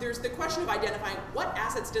 One, there's the question of identifying what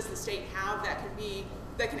assets does the state have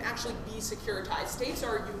that can actually be securitized. States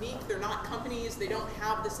are unique, they're not companies, they don't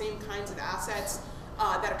have the same kinds of assets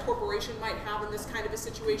that a corporation might have in this kind of a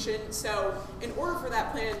situation. So in order for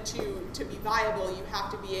that plan to be viable, you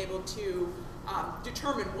have to be able to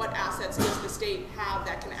determine what assets does the state have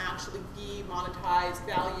that can actually be monetized,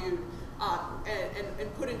 valued,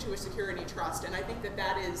 and put into a security trust. And I think that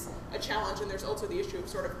that is a challenge, and there's also the issue of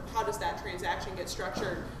sort of how does that transaction get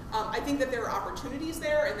structured. I think that there are opportunities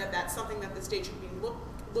there, and that that's something that the state should be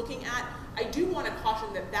looking at. I do want to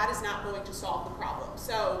caution that that is not going to solve the problem.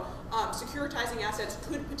 So securitizing assets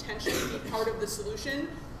could potentially be part of the solution.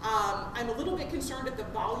 I'm a little bit concerned at the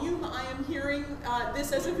volume I am hearing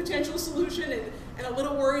this as a potential solution, and a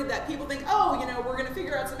little worried that people think, oh, you know, we're going to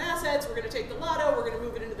figure out some assets, we're going to take the lotto, we're going to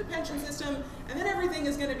move it into the pension system, and then everything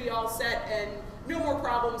is going to be all set and no more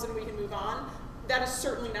problems and we can move on. That is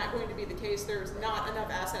certainly not going to be the case. There's not enough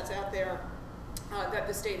assets out there that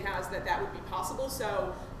the state has that would be possible.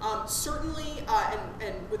 So certainly,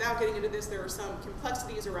 and without getting into this, there are some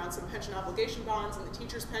complexities around some pension obligation bonds and the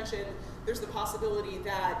teacher's pension. There's the possibility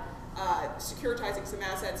that securitizing some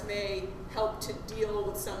assets may help to deal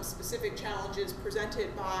with some specific challenges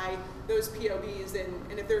presented by those POBs,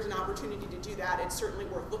 and if there's an opportunity to do that, it's certainly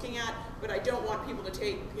worth looking at. But I don't want people to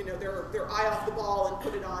take, you know, their eye off the ball and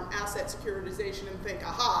put it on asset securitization and think,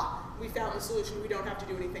 aha, we found the solution, we don't have to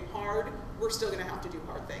do anything hard. We're still going to have to do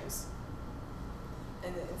hard things.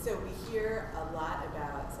 And so we hear a lot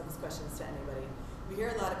about, so this question is to anybody, we hear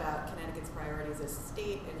a lot about Connecticut's priorities as a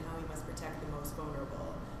state and how we must protect the most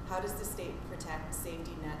vulnerable. How does the state protect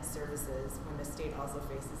safety net services when the state also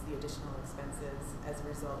faces the additional expenses as a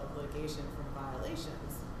result of litigation from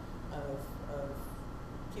violations of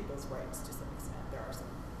people's rights to some extent? There are some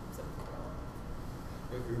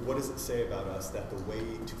What does it say about us that the way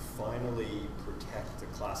to finally protect a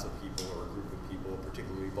class of people or a group of people,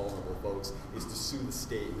 particularly vulnerable folks, is to sue the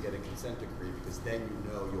state and get a consent decree, because then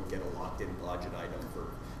you know you'll get a locked-in budget item for,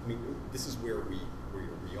 I mean, this is where we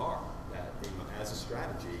are, that, you know, as a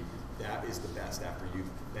strategy, that is the best after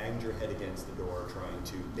you've banged your head against the door trying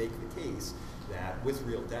to make the case that with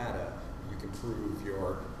real data, you can prove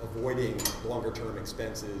you're avoiding longer-term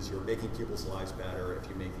expenses, you're making people's lives better if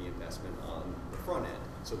you make the investment on the front end.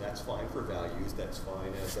 So that's fine for values, that's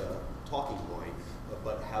fine as a talking point,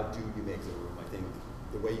 but how do you make the room? I think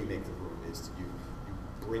the way you make the room is you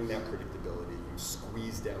bring that predictability, you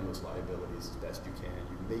squeeze down those liabilities as best you can,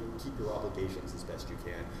 you keep your obligations as best you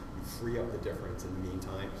can, you free up the difference in the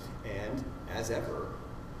meantime, and as ever,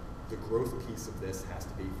 the growth piece of this has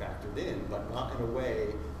to be factored in, but not in a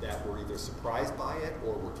way that we're either surprised by it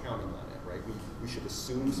or we're counting on it, right? We should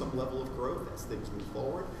assume some level of growth as things move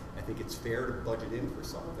forward. I think it's fair to budget in for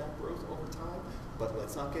some of that growth over time, but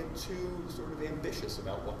let's not get too sort of ambitious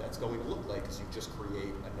about what that's going to look like, because you just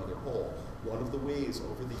create another hole. One of the ways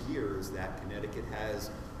over the years that Connecticut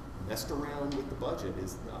has messed around with the budget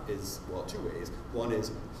is well, two ways. One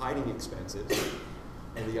is hiding expenses,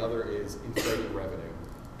 and the other is inflating revenue.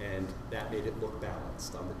 And that made it look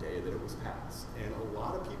balanced on the day that it was passed. And a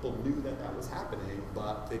lot of people knew that that was happening,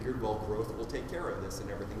 but figured, well, growth will take care of this and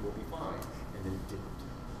everything will be fine. And then it didn't.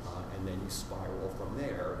 And then you spiral from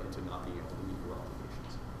there into not being able to meet your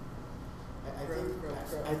obligations.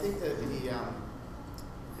 I think that the, you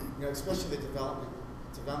know, especially the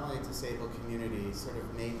developmentally disabled community sort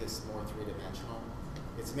of made this more three-dimensional.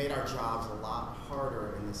 It's made our jobs a lot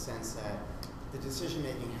harder in the sense that the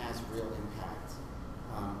decision-making has real impact.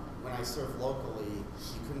 When I served locally,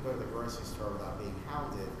 you couldn't go to the grocery store without being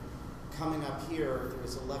hounded. Coming up here, there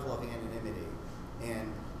was a level of anonymity,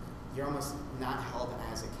 and you're almost not held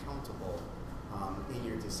as accountable in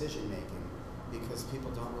your decision making because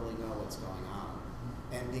people don't really know what's going on.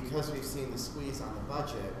 And because we've seen the squeeze on the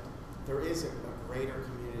budget, there is a greater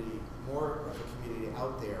community, more of a community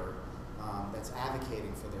out there that's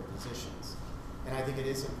advocating for their positions. And I think it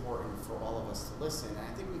is important for all of us to listen, and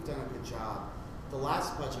I think we've done a good job. The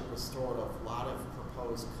last budget restored a lot of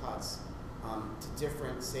proposed cuts to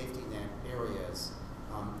different safety net areas,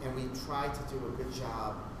 and we tried to do a good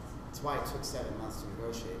job. That's why it took 7 months to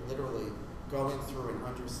negotiate, literally going through and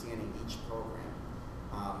understanding each program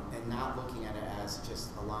and not looking at it as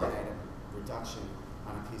just a line item reduction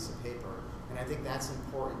on a piece of paper. And I think that's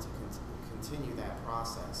important to continue that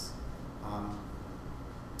process.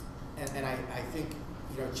 And I think,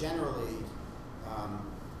 you know, generally, I'm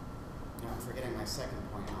forgetting forgetting my second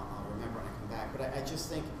point. I'll remember when I come back. But I just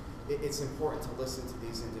think it's important to listen to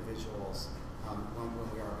these individuals when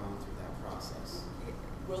we are going through that process.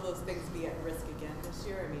 Will those things be at risk again this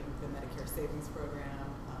year? I mean, the Medicare Savings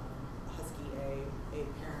Program, Husky A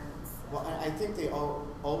parents. Well, I think they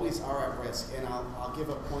always are at risk, and I'll give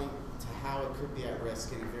a point to how it could be at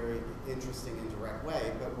risk in a very interesting and direct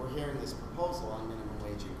way, but we're hearing this proposal on minimum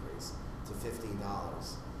wage increase to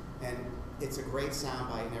 $15. And it's a great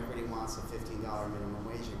soundbite, and everybody wants a $15 minimum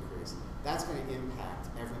wage increase. That's going to impact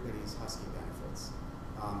everybody's Husky benefits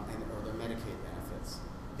or their Medicaid benefits,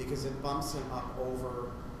 because it bumps them up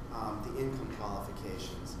over the income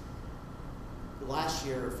qualifications. Last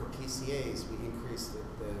year for PCAs, we increased the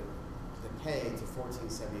pay to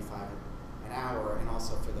 $14.75 an hour, and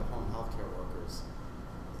also for the home health care workers.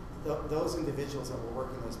 Those individuals that were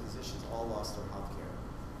working those positions all lost their health care.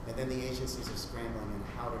 And then the agencies are scrambling in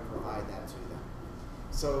how to provide that to them.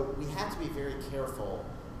 So we have to be very careful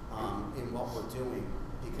in what we're doing,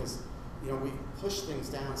 because we've pushed things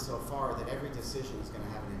down so far that every decision is going to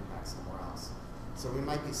have an impact somewhere else. So we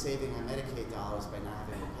might be saving on Medicaid dollars by not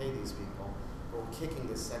having to pay these people, but we're kicking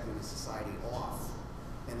this segment of society off.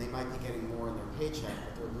 And they might be getting more in their paycheck,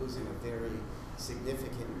 but they're losing a very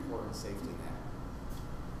significant, important safety net.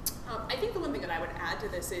 I think the one thing that I would add to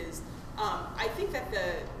this is I think that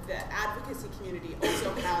the advocacy community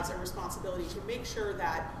also has a responsibility to make sure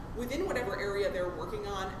that within whatever area they're working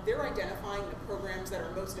on, they're identifying the programs that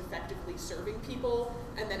are most effectively serving people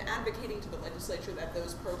and then advocating to the legislature that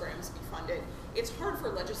those programs be funded. It's hard for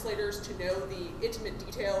legislators to know the intimate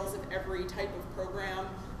details of every type of program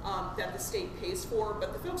that the state pays for,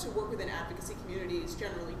 but the folks who work within advocacy communities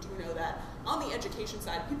generally do know that. On the education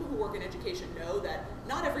side, people who work in education know that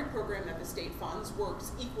not every program that the state funds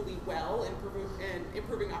works equally well in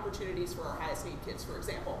improving opportunities for our highest need kids, for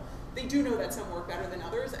example. They do know that some work better than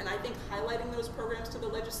others, and I think highlighting those programs to the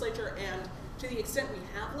legislature, and to the extent we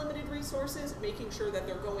have limited resources, making sure that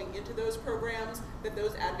they're going into those programs that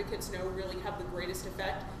those advocates know really have the greatest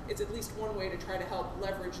effect, is at least one way to try to help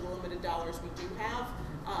leverage the limited dollars we do have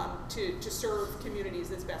to serve communities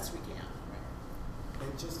as best we can.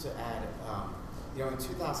 And just to add, in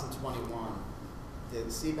 2021, the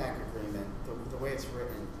CBAC agreement, the way it's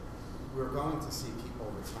written, we're going to see people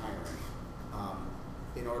retiring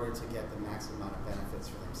in order to get the maximum amount of benefits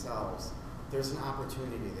for themselves. There's an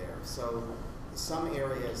opportunity there. So some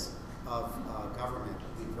areas of government,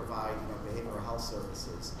 we provide behavioral health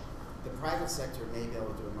services. The private sector may be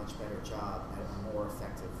able to do a much better job at a more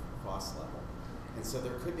effective cost level. And so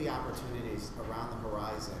there could be opportunities around the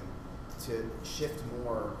horizon to shift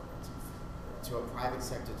more to a private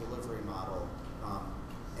sector delivery model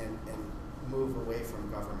and move away from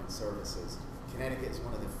government services. Connecticut is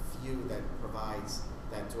one of the few that provides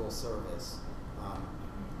that dual service.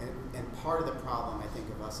 And part of the problem, I think,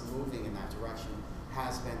 of us moving in that direction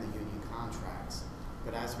has been the union contracts.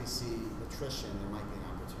 But as we see attrition, there might be an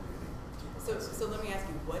opportunity. So let me ask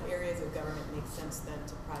you, what areas of government make sense then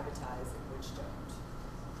to privatize and which don't?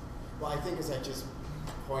 Well, I think, as I just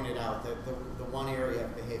pointed out, that the one area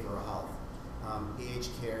of behavioral health, BH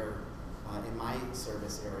Care in my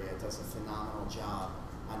service area does a phenomenal job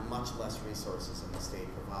on much less resources than the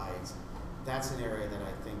state provides. That's an area that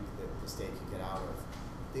I think that the state could get out of.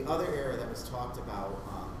 The other area that was talked about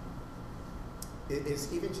is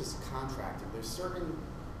even just contracting. There's certain,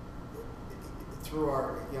 through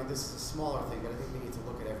our, this is a smaller thing, but I think we need to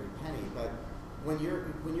look at every penny. But when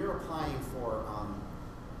you're applying for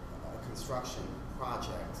a construction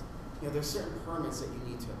project, there's certain permits that you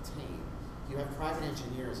need to obtain. You have private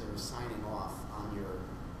engineers that are signing off on your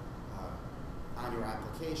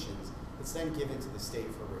applications. It's then given to the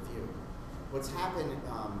state for review. What's happened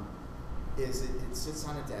is it sits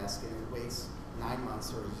on a desk and it waits 9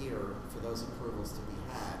 months or a year for those approvals to be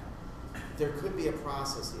had. There could be a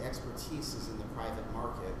process, the expertise is in the private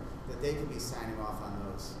market, that they could be signing off on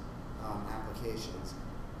those applications,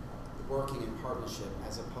 working in partnership,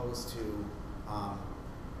 as opposed to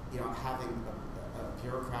having a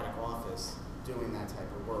bureaucratic office doing that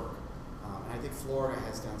type of work. And I think Florida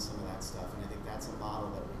has done some of that stuff, and I think that's a model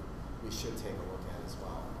that we should take a look at as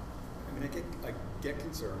well. I mean, I get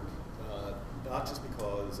concerned, not just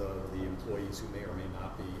because of the employees who may or may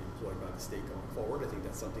not be employed by the state going forward. I think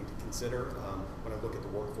that's something to consider. When I look at the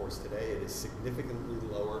workforce today, it is significantly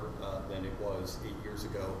lower than it was 8 years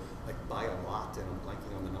ago, like by a lot, and I'm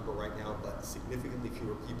blanking on the number right now, but significantly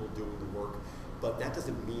fewer people doing the work. But that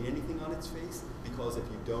doesn't mean anything on its face, because if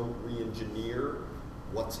you don't re-engineer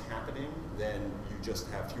what's happening, then you just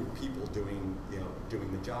have fewer people doing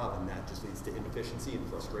the job, and that just leads to inefficiency and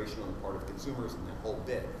frustration on the part of consumers and that whole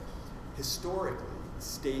bit. Historically,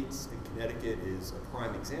 states, and Connecticut is a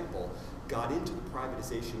prime example, got into the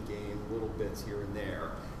privatization game little bits here and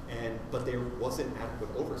there, but there wasn't adequate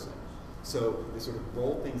oversight. So they sort of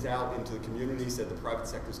rolled things out into the community, said the private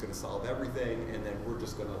sector is going to solve everything, and then we're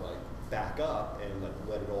just going to like back up and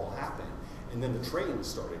let it all happen. And then the trains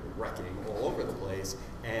started wrecking all over the place,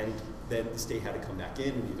 and then the state had to come back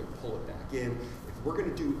in and either pull it back in. If we're going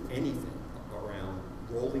to do anything around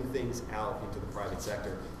rolling things out into the private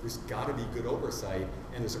sector, there's got to be good oversight,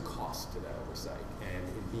 and there's a cost to that oversight. And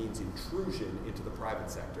it means intrusion into the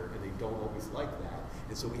private sector, and they don't always like that.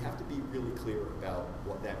 And so we have to be really clear about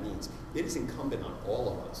what that means. It is incumbent on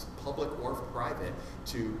all of us, public or private,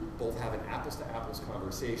 to both have an apples-to-apples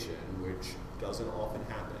conversation, which doesn't often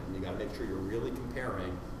happen. You got to make sure you're really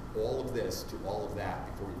comparing all of this to all of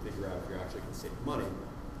that before you figure out if you're actually going to save money.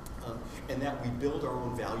 And that we build our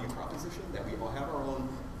own value proposition, that we all have our own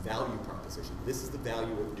value proposition. This is the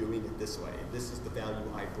value of doing it this way. This is the value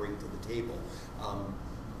I bring to the table.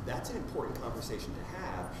 That's an important conversation to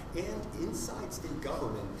have, and inside state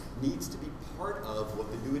government needs to be part of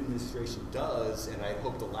what the new administration does, and I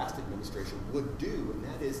hope the last administration would do, and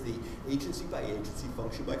that is the agency by agency,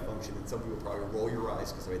 function by function, and some people probably roll your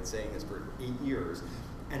eyes because I've been saying this for 8 years,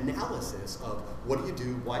 analysis of what do you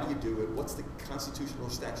do, why do you do it, what's the constitutional or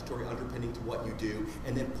statutory underpinning to what you do,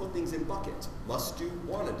 and then put things in buckets, must do,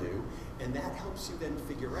 want to do, and that helps you then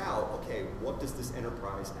figure out, okay, what does this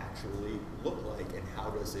enterprise actually look like, and how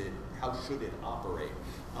should it operate?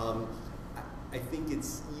 I think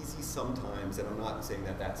it's easy sometimes, and I'm not saying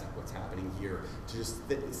that that's what's happening here, to just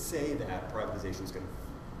say that privatization is going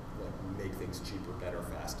to make things cheaper, better,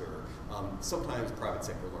 faster. Sometimes private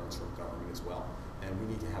sector learns from government as well, and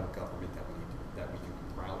we need to have a government that we can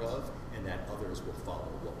be proud of, and that others will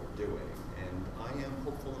follow what we're doing. And I am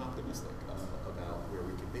hopeful and optimistic about where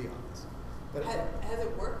we can be on this. But has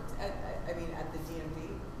it worked at the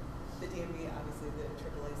DMV? The DMV, obviously, the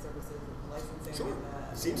AAA services, licensing. Sure,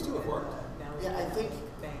 seems to have worked. Yeah, I think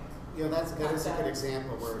bank. You know, that is a good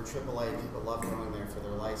example where AAA people love going there for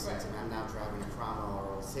their license, and I'm now driving to Cromwell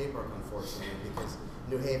or Old Saybrook, unfortunately, because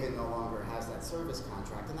New Haven no longer has that service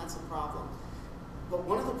contract, and that's a problem. But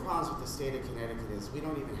one of the problems with the state of Connecticut is we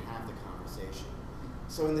don't even have the conversation.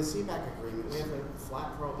 So in the CBAC agreement, we have a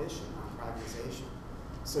flat prohibition on privatization.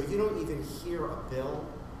 So you don't even hear a bill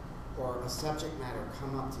or a subject matter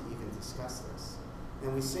come up to even discuss this.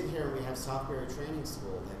 And we sit here and we have Southbury Training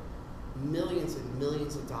School that millions and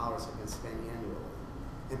millions of dollars have been spent annually.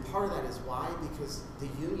 And part of that is why? Because the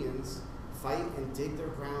unions fight and dig their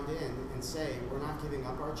ground in and say, we're not giving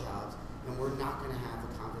up our jobs and we're not going to have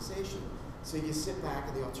a conversation. So you sit back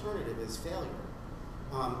and the alternative is failure.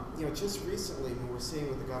 You know, just recently when we're seeing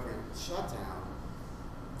with the government shutdown,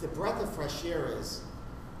 the breath of fresh air is,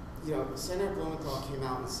 you know, Senator Blumenthal came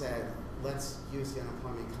out and said, let's use the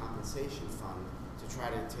unemployment compensation fund to try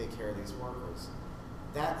to take care of these workers.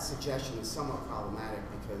 That suggestion is somewhat problematic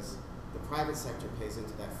because the private sector pays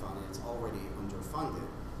into that fund and it's already underfunded.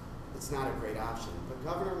 It's not a great option. But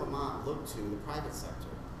Governor Lamont looked to the private sector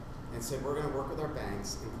and said, we're going to work with our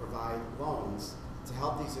banks and provide loans to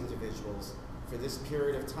help these individuals for this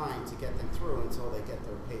period of time to get them through until they get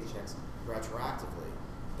their paychecks retroactively.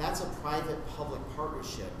 That's a private-public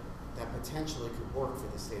partnership that potentially could work for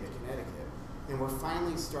the state of Connecticut. And we're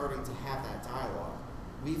finally starting to have that dialogue.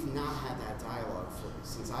 We've not had that dialogue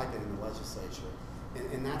since I've been in the legislature.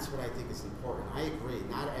 And that's what I think is important. I agree,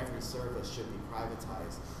 not every service should be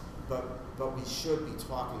privatized, but we should be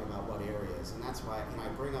talking about what areas. And that's why I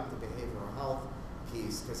bring up the behavioral health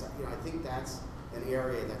piece, because I think that's an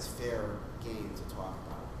area that's fair game to talk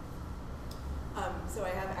about. So I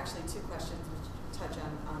have actually two questions which touch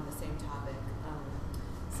on the same topic.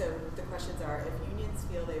 So the questions are, if unions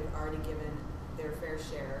feel they've already given their fair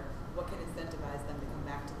share, what can incentivize them to come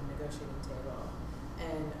back to the negotiating table?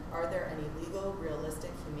 And are there any legal, realistic,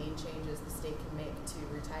 humane changes the state can make to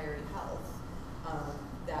retiree health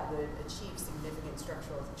that would achieve significant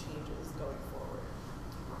structural changes going forward?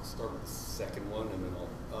 I'll start with the second one, and then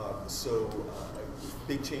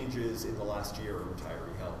big changes in the last year in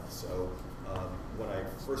retiree health. So when I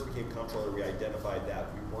first became comptroller, we identified that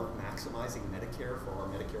we weren't maximizing Medicare for our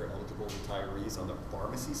Medicare eligible retirees on the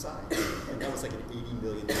pharmacy side, and that was like an $80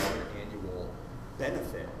 million annual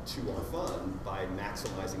benefit to our fund by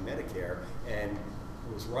maximizing Medicare. And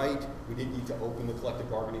it was right. We didn't need to open the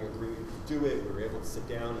collective bargaining agreement to do it. We were able to sit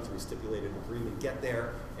down and through a stipulated agreement get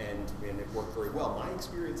there, and it worked very well. My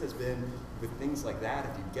experience has been with things like that,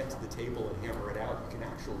 if you get to the table and hammer it out, you can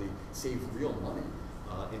actually save real money.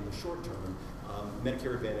 in the short term.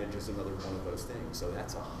 Medicare Advantage is another one of those things. So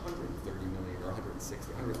that's 130 million or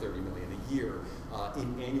 130 million a year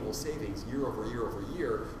in annual savings year over year over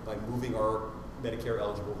year by moving our Medicare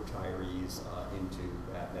eligible retirees into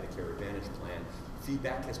that Medicare Advantage plan.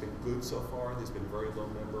 Feedback has been good so far. There's been very low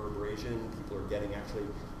member abrasion. People are getting actually,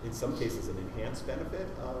 in some cases, an enhanced benefit,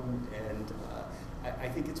 and I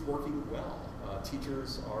think it's working well.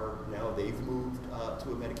 Teachers are now, they've moved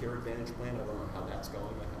to a Medicare Advantage plan. I don't know how that's going.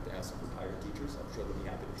 I have to ask some retired teachers. I'm sure they'll be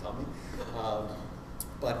happy to tell me.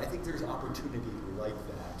 But I think there's opportunity like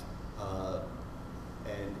that,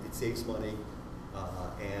 and it saves money,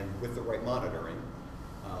 and with the right monitoring,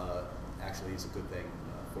 actually is a good thing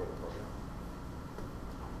for the program.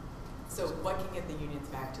 So what can get the unions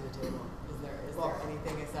back to the table? Is there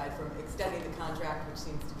anything aside from extending the contract, which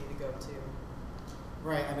seems to be the go-to?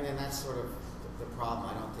 Right, I mean, and that's sort of the problem.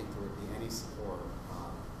 I don't think there would be any support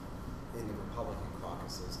in the Republican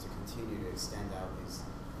caucuses to continue to extend out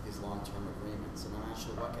these long-term agreements, and I'm not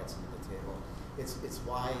sure what gets them to the table. It's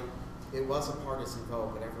why it was a partisan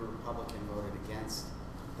vote, but every Republican voted against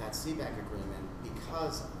that CBAC agreement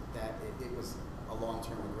because that it was a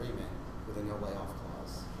long-term agreement with a no layoff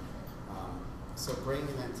clause. So bringing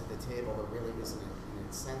them to the table, there really isn't an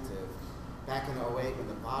incentive. Back in 2008, when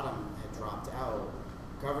the bottom had dropped out,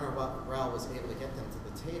 Governor Rell was able to get them to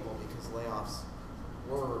the table because layoffs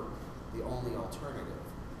were the only alternative.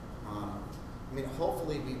 I mean,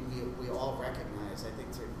 hopefully we all recognize, I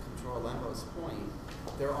think to Comptroller Lembo's point,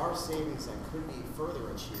 there are savings that could be further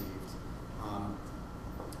achieved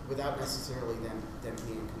without necessarily them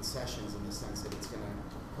being concessions in the sense that it's going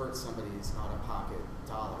to hurt somebody's out-of-pocket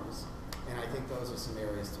dollars. And I think those are some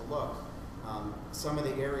areas to look. Some of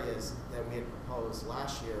the areas that we had proposed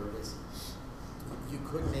last year was you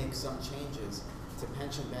could make some changes to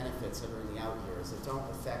pension benefits that are in the out years that don't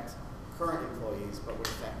affect current employees but would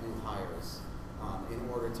affect new hires in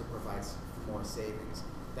order to provide more savings.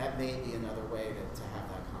 That may be another way to have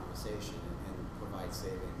that conversation and provide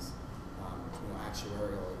savings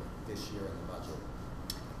actuarially this year in the budget.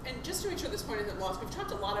 And just to make sure this point isn't lost, we've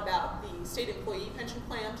talked a lot about the state employee pension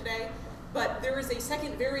plan today, but there is a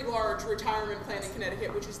second very large retirement plan in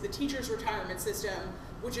Connecticut, which is the teachers' retirement system,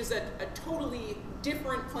 which is a totally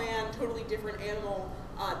different plan, totally different animal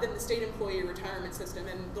than the state employee retirement system.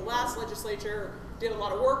 And the last legislature did a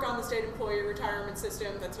lot of work on the state employee retirement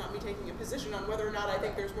system. That's not me taking a position on whether or not I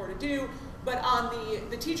think there's more to do, but on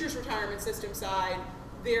the teachers' retirement system side,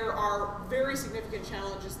 there are very significant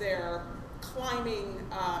challenges there, climbing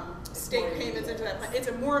state payments into that plan. It's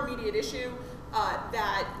a more immediate issue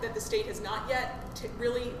that the state has not yet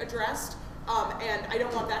really addressed. And I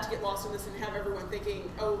don't want that to get lost in this and have everyone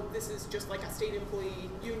thinking, oh, this is just like a state employee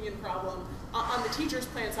union problem. On the teachers'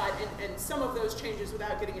 plan side, and some of those changes,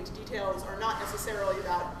 without getting into details, are not necessarily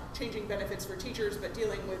about changing benefits for teachers, but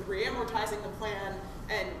dealing with re-amortizing the plan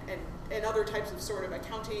and other types of sort of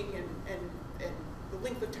accounting and the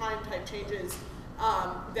length of time type changes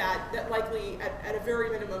that likely, at a very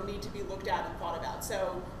minimum, need to be looked at and thought about.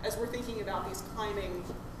 So as we're thinking about these climbing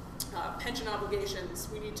pension obligations,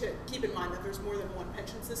 we need to keep in mind that there's more than one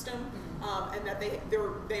pension system, and that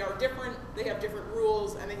they are different, they have different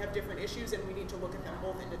rules, and they have different issues, and we need to look at them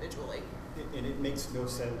both individually. And it makes no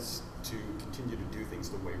sense to continue to do things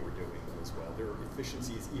the way we're doing them as well. There are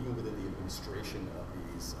efficiencies even within the administration of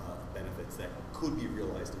these benefits that could be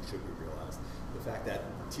realized and should be realized. The fact that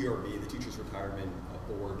TRB, the Teachers Retirement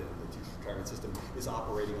Board, and the Teachers Retirement System is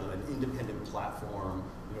operating on an independent platform,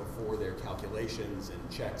 for their calculations and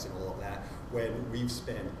checks and all of that, when we've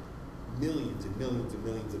spent millions and millions and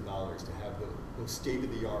millions of dollars to have the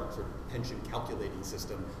state-of-the-art sort of pension calculating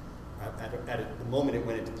system at the moment it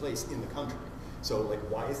went into place in the country. So, like,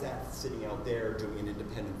 why is that sitting out there doing an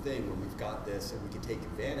independent thing when we've got this and we can take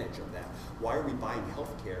advantage of that? Why are we buying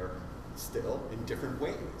healthcare still in different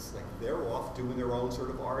ways? Like, they're off doing their own sort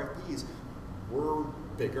of RFPs. We're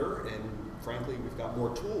bigger, and frankly, we've got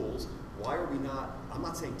more tools. Why are we not, I'm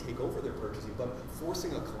not saying take over their purchasing, but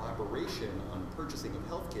forcing a collaboration on purchasing of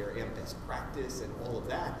healthcare and best practice and all of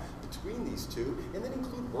that between these two, and then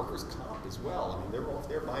include workers' comp as well. I mean, they're off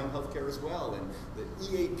there buying healthcare as well, and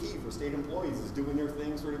the EAP for state employees is doing their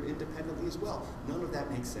thing sort of independently as well. None of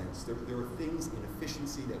that makes sense. There are things in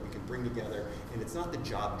efficiency that we can bring together, and it's not the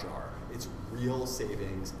job jar. It's real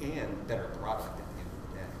savings and better product at the end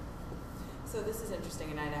of the day. So this is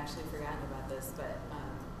interesting, and I'd actually forgotten about this, but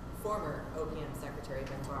former OPM Secretary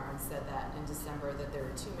Ben Barnes said that in December that there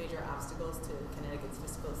were two major obstacles to Connecticut's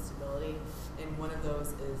fiscal stability, and one of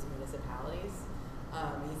those is municipalities.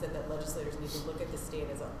 He said that legislators need to look at the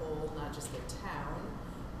state as a whole, not just their town,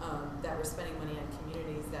 that we're spending money on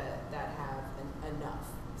communities that have enough.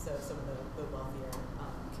 so some of the wealthier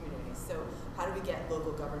communities. So how do we get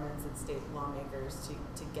local governments and state lawmakers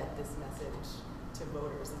to get this message to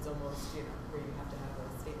voters? It's almost, where you have to have a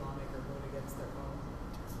state lawmaker vote against their own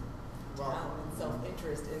town and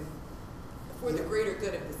self-interest for the greater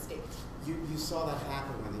good of the state. You saw that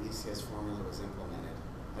happen when the ECS formula was implemented.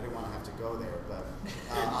 I didn't want to have to go there, but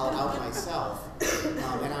I'll out myself.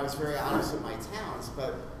 And I was very honest with my towns,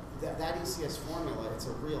 but that ECS formula, it's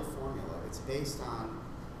a real formula. It's based on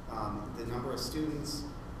the number of students,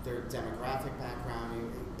 their demographic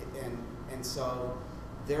background, and so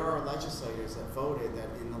there are legislators that voted that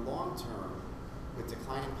in the long term, with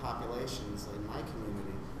declining populations in my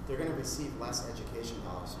community, they're going to receive less education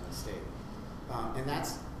dollars from the state. And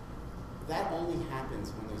that only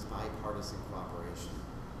happens when there's bipartisan cooperation.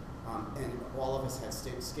 And all of us had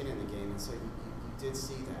skin in the game, and so you did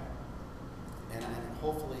see that. And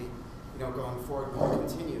hopefully, going forward, we'll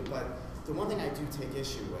continue. But the one thing I do take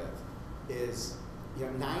issue with is,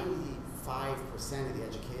 95% of the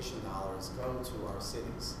education dollars go to our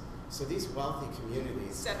cities. So these wealthy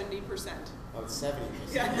communities. 70%. Oh, it's 70%.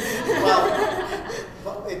 Yeah.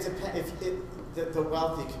 Well, it depends. The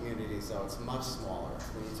wealthy communities, though, it's much smaller.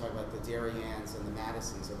 When you talk about the Darayan's and the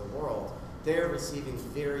Madisons of the world, they're receiving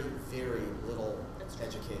very, very little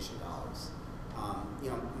education dollars.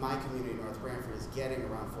 My community, North Branford, is getting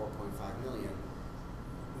around $4.5 million.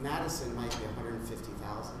 Madison might be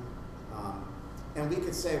 $150,000. And we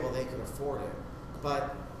could say, well, they could afford it.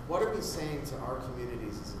 But what are we saying to our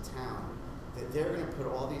communities as a town? That they're going to put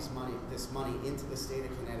all this money into the state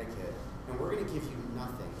of Connecticut, and we're going to give you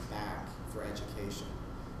nothing back for education.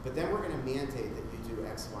 But then we're going to mandate that you do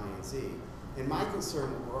X, Y, and Z. And my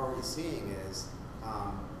concern, what we're already seeing is,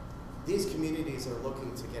 these communities are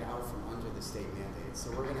looking to get out from under the state mandates. So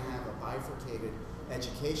we're going to have a bifurcated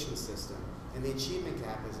education system, and the achievement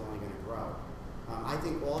gap is only going to grow. I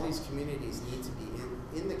think all these communities need to be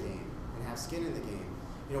in the game and have skin in the game.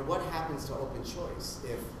 What happens to open choice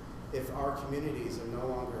if our communities are no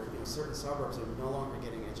longer, certain suburbs are no longer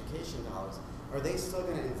getting education dollars? Are they still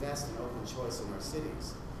going to invest in open choice in our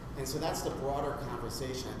cities? And so that's the broader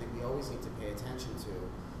conversation I think we always need to pay attention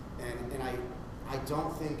to. And I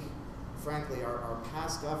don't think, frankly, our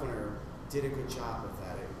past governor did a good job with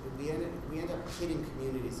that. We end up pitting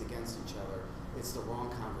communities against each other. It's the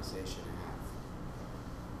wrong conversation to have.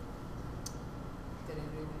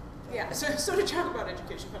 Yeah, so to talk about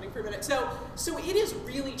education funding for a minute. So it is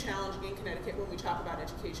really challenging in Connecticut when we talk about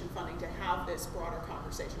education funding to have this broader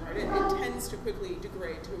conversation, right? It tends to quickly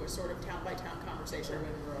degrade to a sort of town-by-town conversation.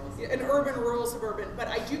 Urban, rural, suburban. But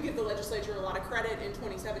I do give the legislature a lot of credit in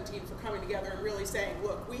 2017 for coming together and really saying,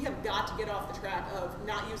 look, we have got to get off the track of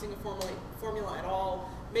not using a formula at all,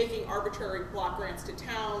 making arbitrary block grants to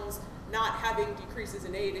towns, not having decreases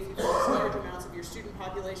in aid if you focus large amounts of your student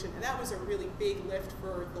population, and that was a really big lift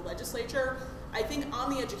for the legislature. I think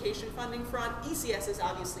on the education funding front, ECS is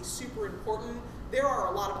obviously super important. There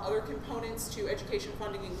are a lot of other components to education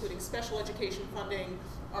funding, including special education funding,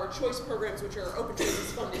 our choice programs, which are open choice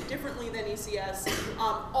is funded differently than ECS.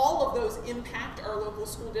 All of those impact our local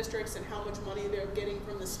school districts and how much money they're getting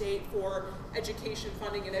from the state for education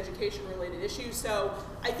funding and education-related issues. So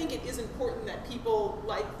I think it is important that people,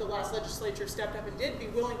 like the last legislature stepped up and did, be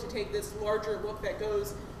willing to take this larger look that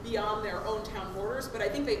goes beyond their own town borders. But I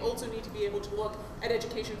think they also need to be able to look at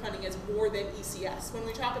education funding as more than ECS. When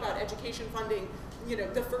we talk about education funding,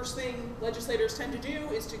 the first thing legislators tend to do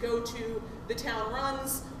is to go to the town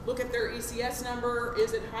runs, look at their ECS number,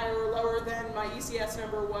 is it higher or lower than my ECS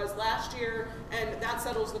number was last year, and that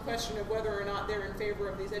settles the question of whether or not they're in favor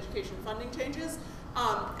of these education funding changes.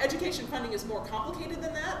 Education funding is more complicated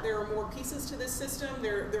than that. There are more pieces to this system.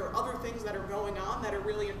 There are other things that are going on that are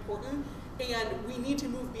really important, and we need to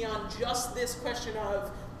move beyond just this question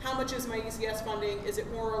of how much is my ECS funding, is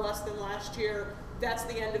it more or less than last year? That's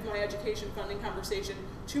the end of my education funding conversation,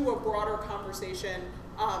 to a broader conversation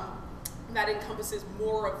that encompasses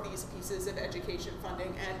more of these pieces of education funding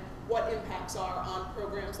and what impacts are on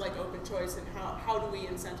programs like Open Choice and how do we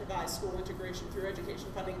incentivize school integration through education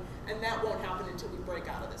funding, and that won't happen until we break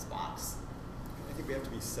out of this box. I think we have to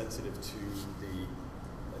be sensitive to the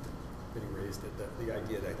getting raised at the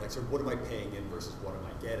idea that, like, so what am I paying in versus what am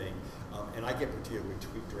I getting? And I get particularly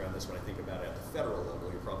tweaked around this when I think about it at the federal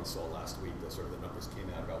level. You probably saw last week the sort of the numbers came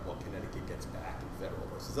out about what Connecticut gets back in federal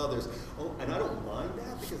versus others. And I don't mind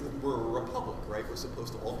that because we're a republic, right? We're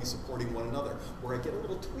supposed to all be supporting one another. Where I get a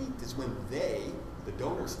little tweaked is when they, the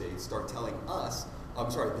donor states, start telling us,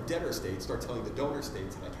 the debtor states start telling the donor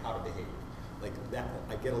states like how to behave. like that,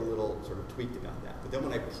 I get a little sort of tweaked about that. But then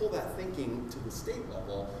when I pull that thinking to the state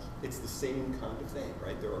level, it's the same kind of thing,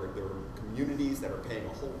 right? There are communities that are paying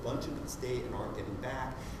a whole bunch into the state and aren't getting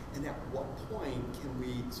back. And at what point can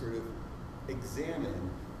we sort of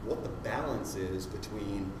examine what the balance is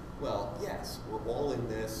between, well, yes, we're all in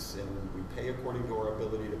this and we pay according to our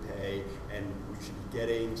ability to pay, and we should be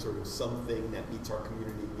getting sort of something that meets our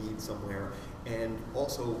community needs somewhere, and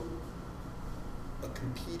also a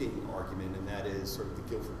competing argument, and that is sort of the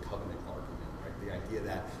Guilford Covenant argument, right? The idea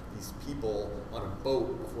that these people on a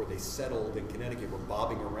boat before they settled in Connecticut were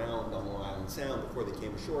bobbing around on Long Island Sound before they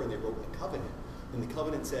came ashore, and they wrote a covenant. And the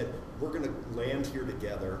covenant said, we're going to land here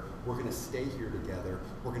together, we're going to stay here together,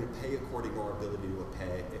 we're going to pay according to our ability to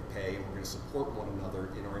pay, and we're going to support one another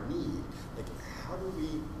in our need. Like, how do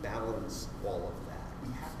we balance all of that?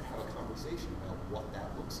 We have to have a conversation about what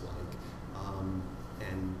that looks like.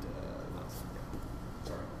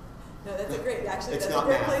 Sorry. No, that's a great, actually, It's that's not a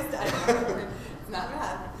great math. place to end. It's not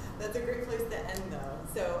math. That's a great place to end, though.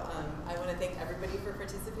 So I want to thank everybody for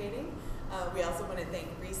participating. We also want to thank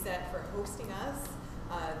Reset for hosting us.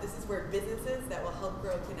 This is where businesses that will help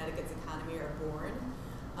grow Connecticut's economy are born.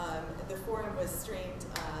 The forum was streamed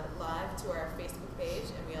live to our Facebook page,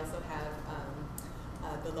 and we also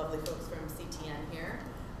have the lovely folks from CTN here.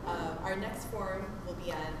 Our next forum will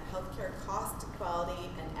be on healthcare cost, quality,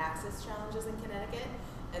 and access challenges in Connecticut.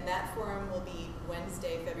 And that forum will be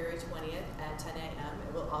Wednesday, February 20th at 10 a.m.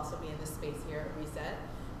 It will also be in this space here at Reset.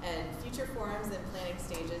 And future forums and planning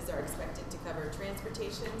stages are expected to cover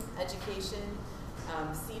transportation, education,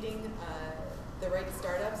 seeding the right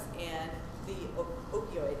startups, and the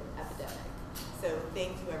opioid epidemic. So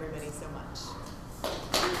thank you everybody so much.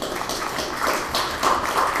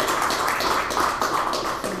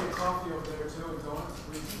 Coffee over there too, and donuts.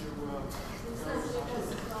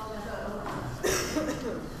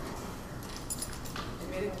 We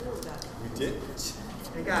made it through with that. We did.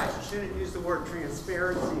 Hey guys, you shouldn't use the word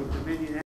transparency, Dominion